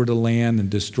ruled over the land and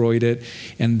destroyed it,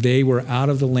 and they were out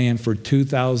of the land for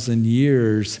 2,000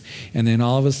 years. And then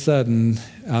all of a sudden,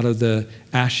 out of the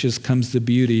ashes comes the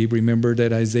beauty. Remember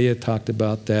that Isaiah talked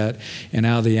about that. And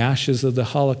out of the ashes of the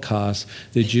Holocaust,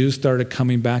 the Jews started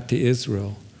coming back to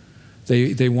Israel.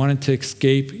 They wanted to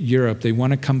escape Europe. They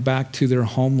want to come back to their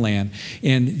homeland.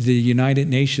 And the United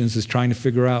Nations is trying to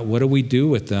figure out, what do we do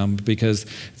with them? Because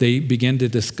they begin to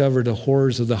discover the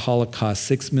horrors of the Holocaust,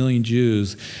 6 million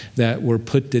Jews that were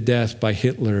put to death by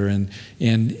Hitler.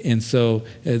 And so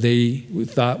they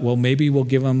thought, well, maybe we'll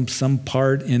give them some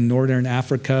part in Northern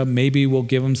Africa. Maybe we'll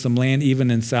give them some land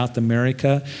even in South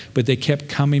America. But they kept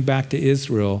coming back to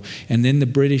Israel. And then the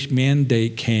British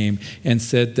mandate came and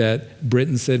said that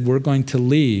Britain said, we're going to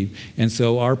leave. And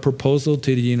so our proposal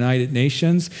to the United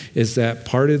Nations is that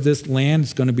part of this land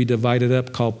is going to be divided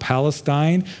up called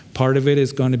Palestine. Part of it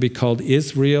is going to be called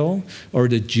Israel, or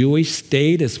the Jewish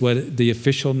state is what the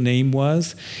official name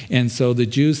was. And so the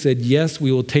Jews said, yes,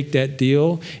 we will take that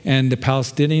deal. And the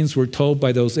Palestinians were told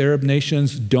by those Arab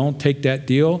nations, don't take that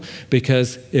deal,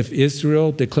 because if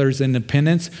Israel declares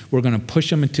independence, we're going to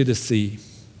push them into the sea.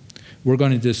 We're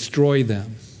going to destroy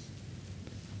them.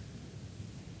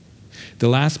 The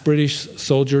last British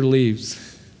soldier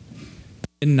leaves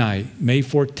midnight, May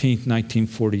 14th,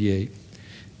 1948.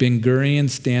 Ben Gurion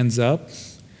stands up.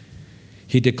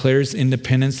 He declares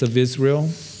independence of Israel,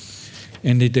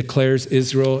 and he declares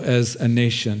Israel as a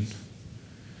nation.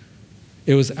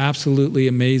 It was absolutely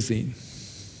amazing.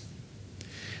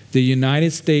 The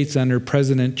United States under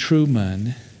President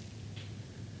Truman,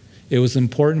 it was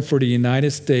important for the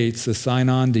United States to sign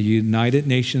on the United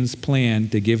Nations plan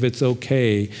to give its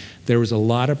okay. There was a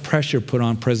lot of pressure put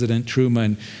on President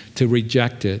Truman to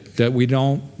reject it, that we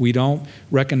don't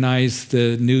recognize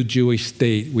the new Jewish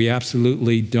state. We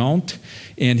absolutely don't.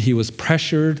 And he was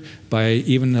pressured by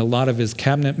even a lot of his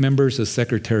cabinet members, as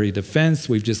Secretary of Defense.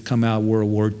 We've just come out of World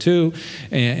War II,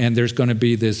 and there's going to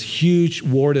be this huge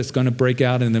war that's going to break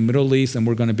out in the Middle East, and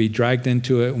we're going to be dragged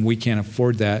into it, and we can't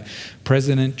afford that.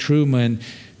 President Truman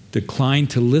declined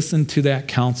to listen to that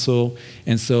counsel.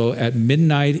 And so at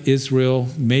midnight, Israel,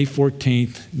 May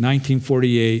 14th,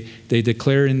 1948, they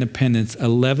declare independence.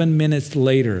 11 minutes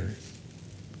later,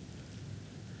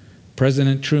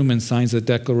 President Truman signs a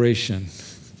declaration.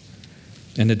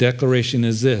 And the declaration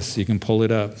is this. You can pull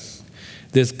it up.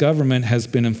 this government has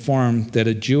been informed that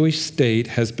a Jewish state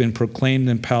has been proclaimed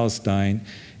in Palestine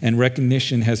and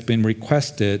recognition has been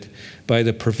requested by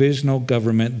the provisional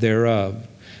government thereof.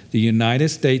 The United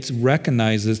States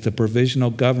recognizes the provisional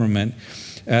government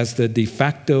as the de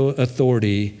facto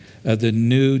authority of the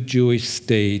new Jewish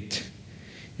state.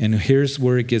 And here's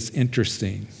where it gets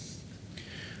interesting.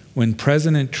 When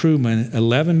President Truman,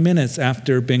 11 minutes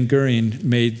after Ben-Gurion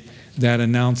made that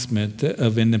announcement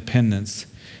of independence,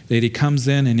 that he comes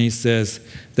in and he says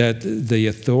that the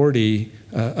authority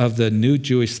of the new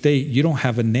Jewish state, you don't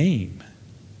have a name.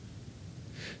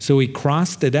 So he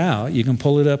crossed it out. You can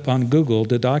pull it up on Google,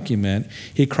 the document.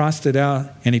 He crossed it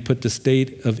out and he put the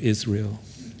state of Israel.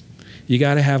 You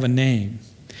got to have a name.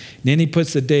 Then he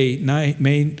puts the date,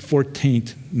 May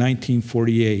 14th,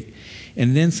 1948.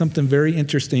 And then something very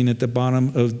interesting at the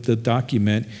bottom of the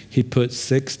document, he put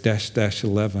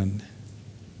 6-11.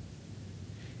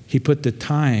 He put the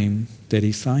time that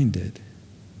he signed it.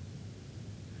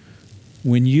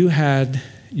 When you had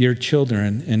your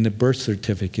children in the birth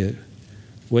certificate,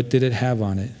 what did it have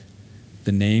on it?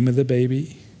 The name of the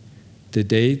baby, the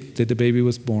date that the baby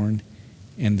was born,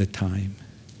 and the time.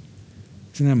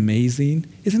 Isn't it amazing?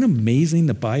 Isn't it amazing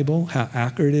the Bible, how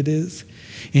accurate it is?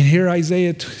 And here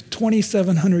Isaiah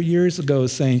 2,700 years ago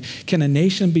is saying, can a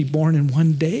nation be born in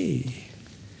one day?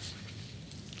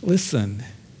 Listen,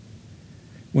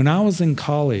 when I was in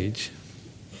college,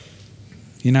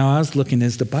 I was looking,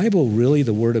 is the Bible really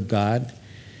the Word of God?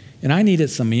 And I needed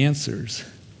some answers.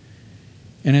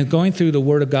 And in going through the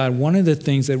Word of God, one of the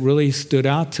things that really stood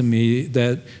out to me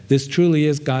that this truly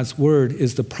is God's Word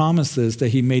is the promises that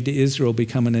He made to Israel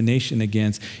becoming a nation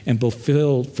again and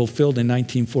fulfilled in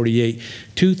 1948.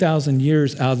 2,000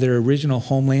 years out of their original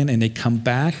homeland, and they come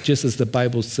back just as the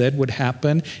Bible said would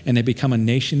happen, and they become a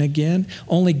nation again.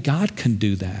 Only God can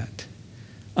do that.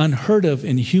 Unheard of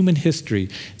in human history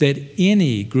that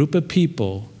any group of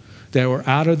people that were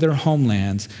out of their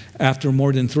homelands after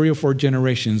more than 3 or 4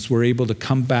 generations were able to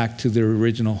come back to their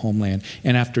original homeland.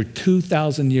 And after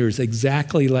 2,000 years,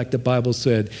 exactly like the Bible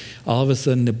said, all of a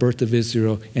sudden the birth of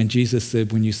Israel, and Jesus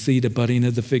said, when you see the budding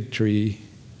of the fig tree,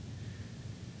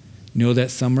 know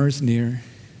that summer is near,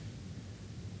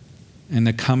 and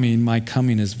my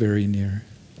coming is very near.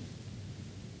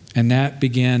 And that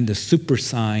began the super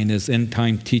sign as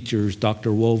end-time teachers,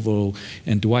 Dr. Wovo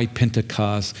and Dwight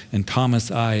Pentecost and Thomas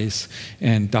Ice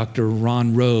and Dr.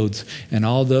 Ron Rhodes and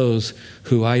all those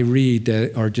who I read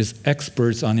that are just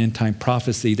experts on end-time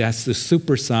prophecy. That's the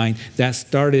super sign that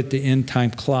started the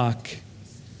end-time clock.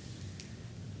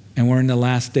 And we're in the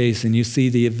last days, and you see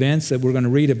the events that we're going to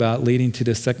read about leading to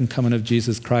the second coming of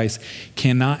Jesus Christ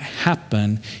cannot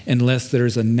happen unless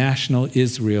there's a national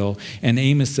Israel. And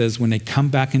Amos says when they come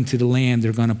back into the land,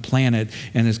 they're going to plant it,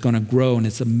 and it's going to grow, and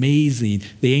it's amazing.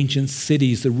 The ancient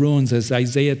cities, the ruins, as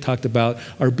Isaiah talked about,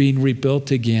 are being rebuilt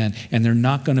again, and they're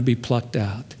not going to be plucked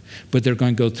out, but they're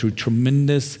going to go through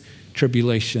tremendous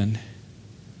tribulation.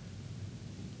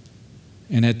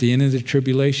 And at the end of the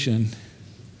tribulation,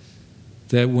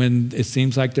 that when it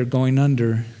seems like they're going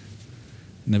under,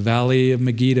 in the valley of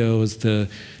Megiddo, as the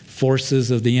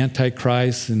forces of the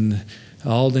Antichrist and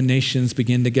all the nations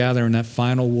begin to gather in that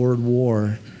final world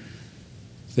war,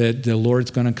 that the Lord's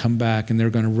going to come back and they're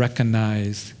going to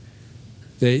recognize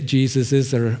that Jesus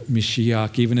is their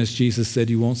Mashiach, even as Jesus said,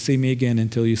 you won't see me again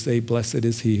until you say, blessed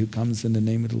is he who comes in the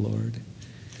name of the Lord.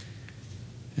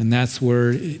 And that's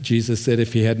where Jesus said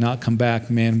if he had not come back,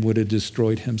 man would have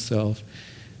destroyed himself.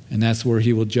 And that's where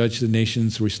he will judge the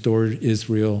nations, restore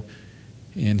Israel,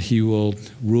 and he will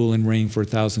rule and reign for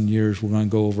 1,000 years. We're going to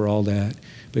go over all that.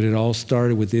 But it all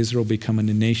started with Israel becoming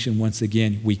a nation once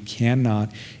again. We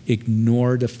cannot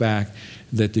ignore the fact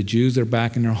that the Jews are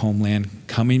back in their homeland,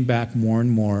 coming back more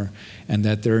and more, and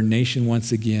that they're a nation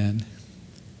once again.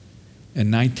 In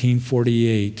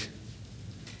 1948,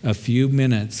 a few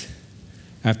minutes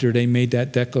after they made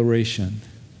that declaration,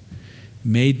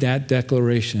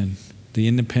 the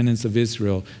independence of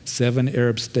Israel, 7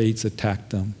 Arab states attacked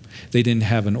them. They didn't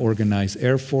have an organized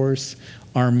air force,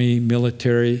 army,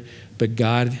 military, but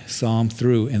God saw them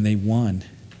through and they won.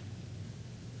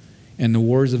 And the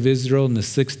wars of Israel and the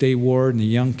 6-Day War and the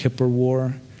Yom Kippur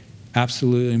War,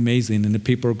 absolutely amazing. And the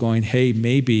people are going, hey,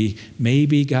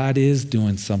 maybe God is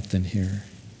doing something here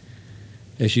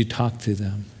as you talk to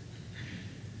them.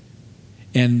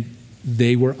 And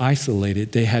they were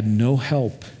isolated. They had no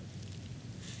help.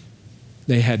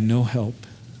 They had no help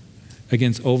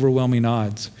against overwhelming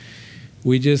odds.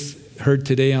 We just heard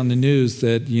today on the news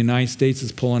that the United States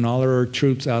is pulling all of our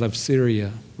troops out of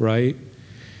Syria, right?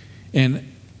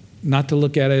 And not to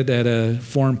look at it at a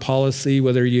foreign policy,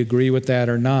 whether you agree with that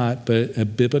or not, but a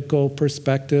biblical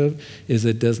perspective is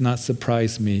it does not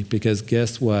surprise me, because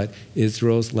guess what?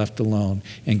 Israel's left alone.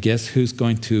 And guess who's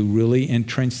going to really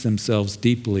entrench themselves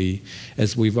deeply,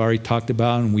 as we've already talked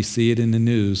about and we see it in the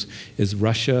news, is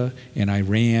Russia and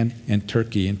Iran and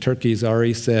Turkey. And Turkey has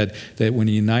already said that when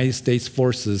the United States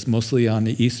forces, mostly on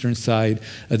the eastern side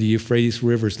of the Euphrates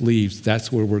rivers, leaves,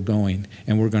 that's where we're going.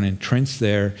 And we're going to entrench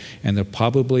there, and they're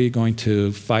probably going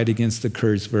to fight against the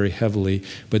Kurds very heavily,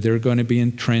 but they're going to be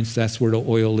entrenched. That's where the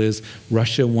oil is.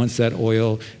 Russia wants that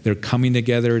oil. They're coming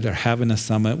together. They're having a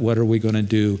summit. What are we going to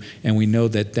do? And we know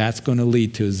that that's going to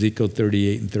lead to Ezekiel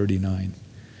 38 and 39.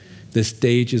 The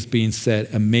stage is being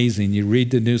set. Amazing. You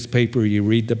read the newspaper, you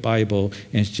read the Bible,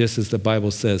 and it's just as the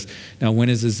Bible says. Now, when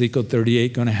is Ezekiel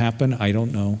 38 going to happen? I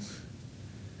don't know.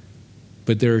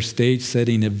 But there are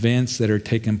stage-setting events that are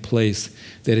taking place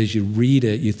that as you read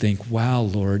it, you think, wow,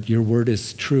 Lord, your word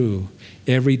is true.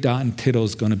 Every dot and tittle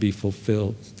is going to be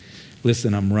fulfilled.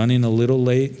 Listen, I'm running a little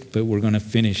late, but we're going to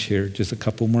finish here. Just a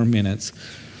couple more minutes.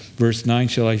 Verse 9,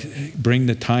 shall I bring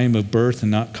the time of birth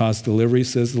and not cause delivery,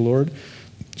 says the Lord?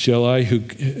 Shall I, who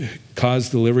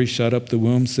caused delivery, shut up the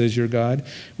womb, says your God?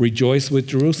 Rejoice with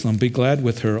Jerusalem. Be glad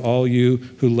with her, all you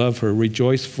who love her.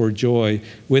 Rejoice for joy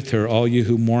with her, all you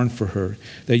who mourn for her.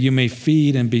 That you may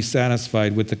feed and be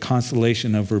satisfied with the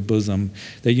consolation of her bosom.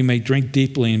 That you may drink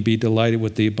deeply and be delighted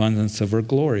with the abundance of her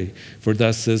glory. For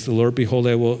thus says the Lord, behold,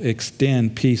 I will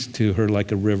extend peace to her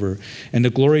like a river, and the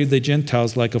glory of the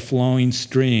Gentiles like a flowing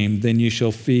stream. Then you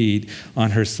shall feed.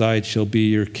 On her side shall be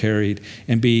your carried,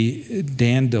 and be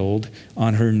dandled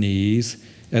on her knees,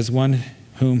 as one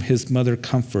whom his mother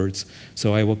comforts.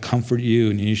 So I will comfort you,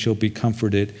 and you shall be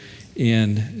comforted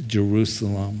in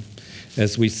Jerusalem.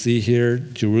 As we see here,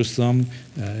 Jerusalem,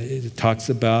 it talks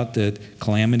about that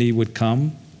calamity would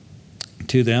come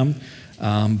to them,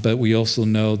 but we also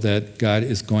know that God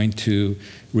is going to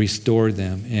restore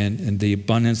them, and the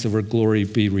abundance of her glory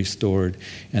be restored.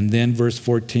 And then verse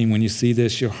 14, when you see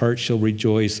this, your heart shall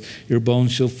rejoice, your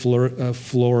bones shall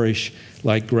flourish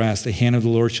like grass. The hand of the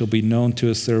Lord shall be known to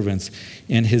his servants,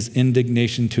 and his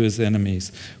indignation to his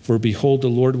enemies. For behold, the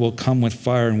Lord will come with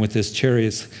fire, and with his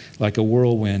chariots like a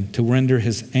whirlwind, to render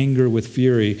his anger with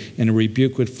fury, and a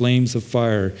rebuke with flames of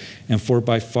fire. And for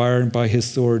by fire and by his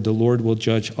sword the Lord will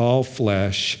judge all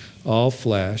flesh,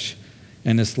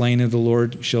 and the slain of the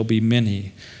Lord shall be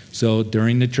many. So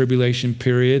during the tribulation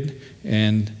period,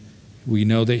 and we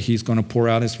know that he's going to pour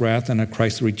out his wrath on a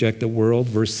Christ-rejected world.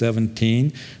 Verse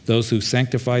 17, those who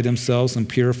sanctify themselves and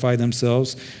purify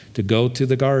themselves to go to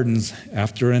the gardens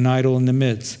after an idol in the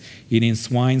midst, eating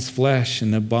swine's flesh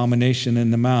and abomination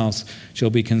in the mouths, shall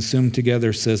be consumed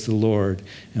together, says the Lord.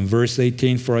 And verse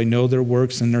 18, for I know their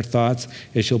works and their thoughts.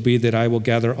 It shall be that I will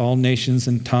gather all nations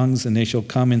and tongues, and they shall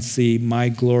come and see my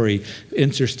glory.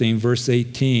 Interesting, verse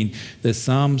 18, that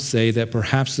some say that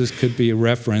perhaps this could be a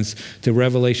reference to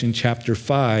Revelation chapter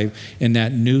 5 in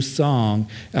that new song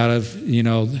out of,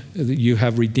 you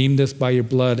have redeemed us by your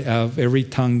blood out of every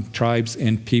tongue, tribes,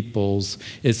 and peoples.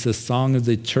 It's the song of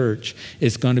the church.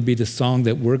 It's going to be the song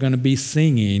that we're going to be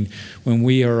singing when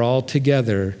we are all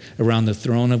together around the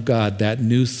throne of God, that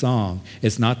new song.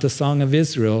 It's not the song of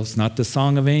Israel. It's not the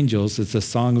song of angels. It's the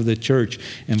song of the church.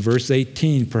 And verse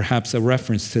 18, perhaps a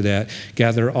reference to that.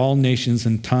 Gather all nations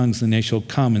and tongues, and they shall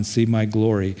come and see my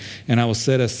glory. And I will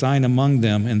set a sign among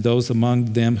them, and those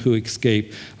among them who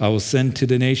escape. I will send to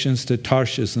the nations, to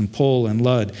Tarshish and Pul and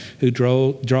Lud, who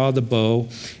draw the bow,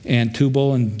 and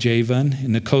Tubal and Javan,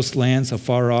 in the coastlands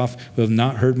afar off, who have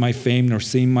not heard my fame nor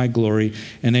seen my glory,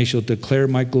 and they shall declare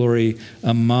my glory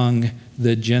among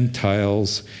the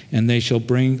Gentiles. And they shall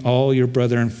bring all your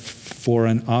brethren for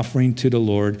an offering to the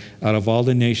Lord out of all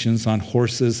the nations, on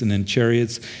horses and in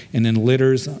chariots and in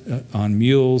litters, on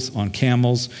mules, on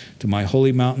camels, to my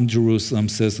holy mountain Jerusalem,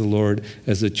 says the Lord,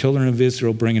 as the children of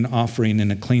Israel bring an offering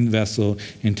in a clean vessel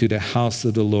into the house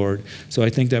of the Lord. So I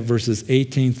think that verses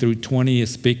 18 through 20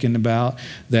 is speaking about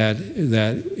that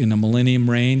in the millennium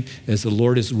reign, as the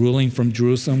Lord is ruling from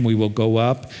Jerusalem, we will go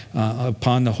up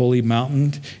upon the holy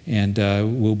mountain, and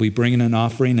we'll be bringing an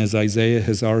offering, as Isaiah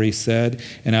has already said,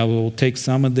 and I will take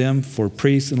some of them for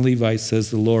priests and Levites,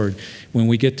 says the Lord. When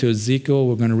we get to Ezekiel,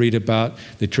 we're going to read about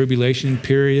the tribulation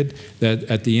period, that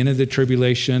at the end of the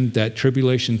tribulation, that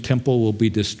tribulation temple will be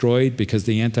destroyed because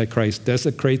the Antichrist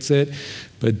desecrates it.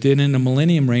 But then in the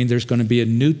millennium reign, there's going to be a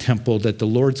new temple that the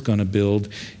Lord's going to build,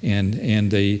 and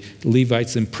the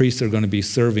Levites and priests are going to be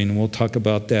serving, and we'll talk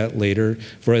about that later.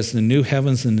 For as the new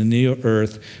heavens and the new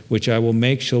earth, which I will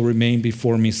make, shall remain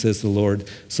before me, says the Lord,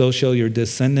 so shall your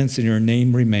descendants and your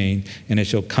name remain, and it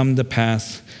shall come to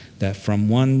pass that from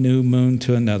one new moon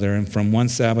to another and from one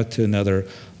Sabbath to another,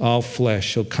 all flesh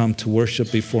shall come to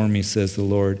worship before me, says the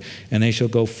Lord. And they shall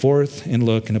go forth and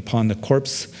look and upon the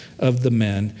corpse of the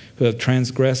men who have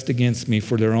transgressed against me,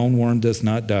 for their own worm does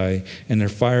not die, and their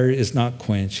fire is not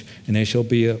quenched, and they shall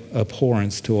be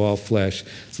abhorrence to all flesh.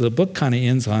 So the book kind of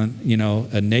ends on,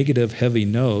 a negative, heavy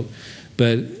note,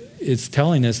 but it's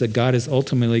telling us that God is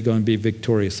ultimately going to be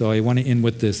victorious. So I want to end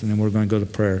with this, and then we're going to go to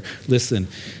prayer. Listen,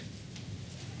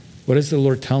 what is the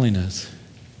Lord telling us?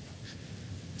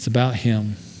 It's about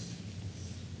Him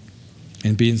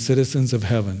and being citizens of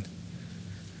heaven.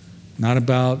 Not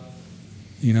about,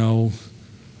 the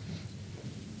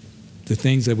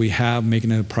things that we have,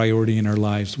 making it a priority in our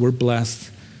lives. We're blessed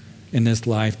in this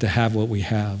life to have what we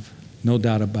have. No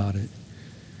doubt about it.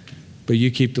 But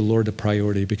you keep the Lord a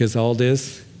priority, because all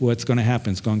this, what's going to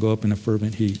happen? It's going to go up in a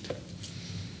fervent heat.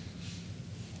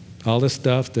 All the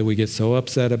stuff that we get so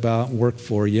upset about, work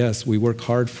for, yes, we work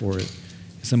hard for it.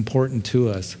 It's important to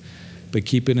us. But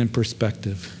keep it in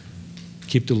perspective.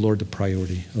 Keep the Lord the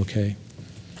priority, okay?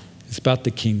 It's about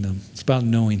the kingdom. It's about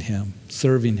knowing Him,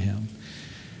 serving Him.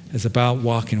 It's about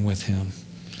walking with Him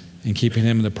and keeping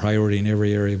Him the priority in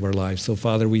every area of our lives. So,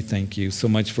 Father, we thank You so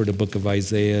much for the book of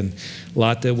Isaiah, and a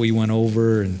lot that we went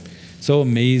over, and so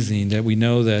amazing that we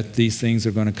know that these things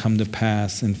are going to come to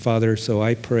pass. And, Father, so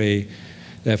I pray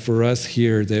that for us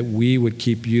here, that we would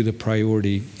keep You the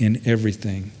priority in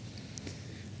everything.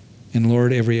 And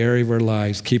Lord, every area of our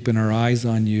lives, keeping our eyes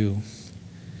on You.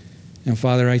 And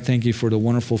Father, I thank You for the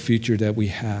wonderful future that we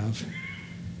have.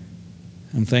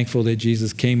 I'm thankful that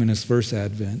Jesus came in His first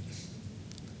advent.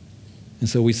 And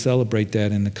so we celebrate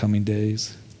that in the coming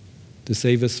days to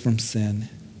save us from sin.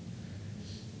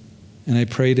 And I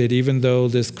pray that even though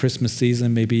this Christmas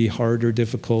season may be hard or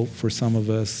difficult for some of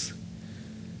us,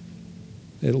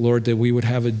 that, Lord, that we would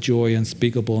have a joy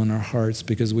unspeakable in our hearts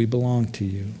because we belong to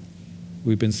You.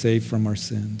 We've been saved from our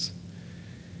sins.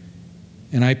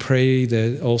 And I pray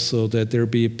that also that there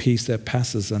be a peace that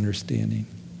passes understanding.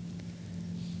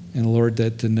 And Lord,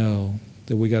 that to know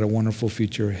that we got a wonderful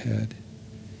future ahead.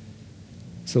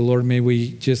 So Lord, may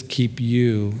we just keep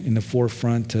You in the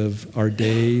forefront of our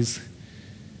days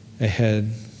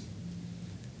ahead.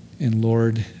 And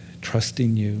Lord,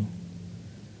 trusting You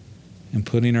and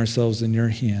putting ourselves in Your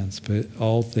hands, but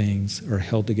all things are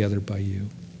held together by You.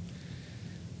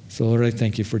 So Lord, I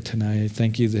thank You for tonight. I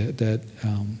thank You that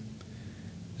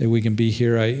we can be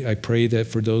here. I pray that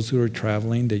for those who are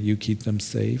traveling, that You keep them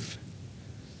safe,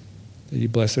 that You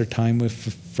bless their time with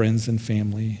friends and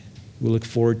family. We look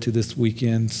forward to this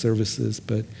weekend services,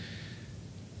 but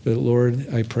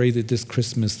Lord, I pray that this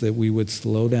Christmas that we would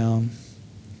slow down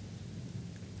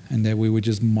and that we would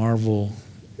just marvel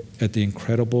at the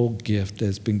incredible gift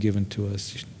that's been given to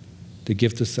us, the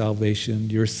gift of salvation,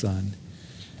 Your Son.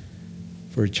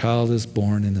 For a child is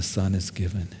born and a son is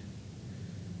given.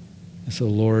 And so,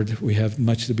 Lord, we have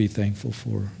much to be thankful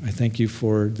for. I thank You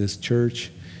for this church.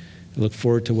 I look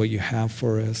forward to what You have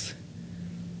for us.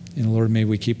 And Lord, may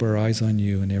we keep our eyes on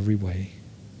You in every way.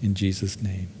 In Jesus'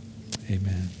 name,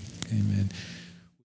 amen. Amen.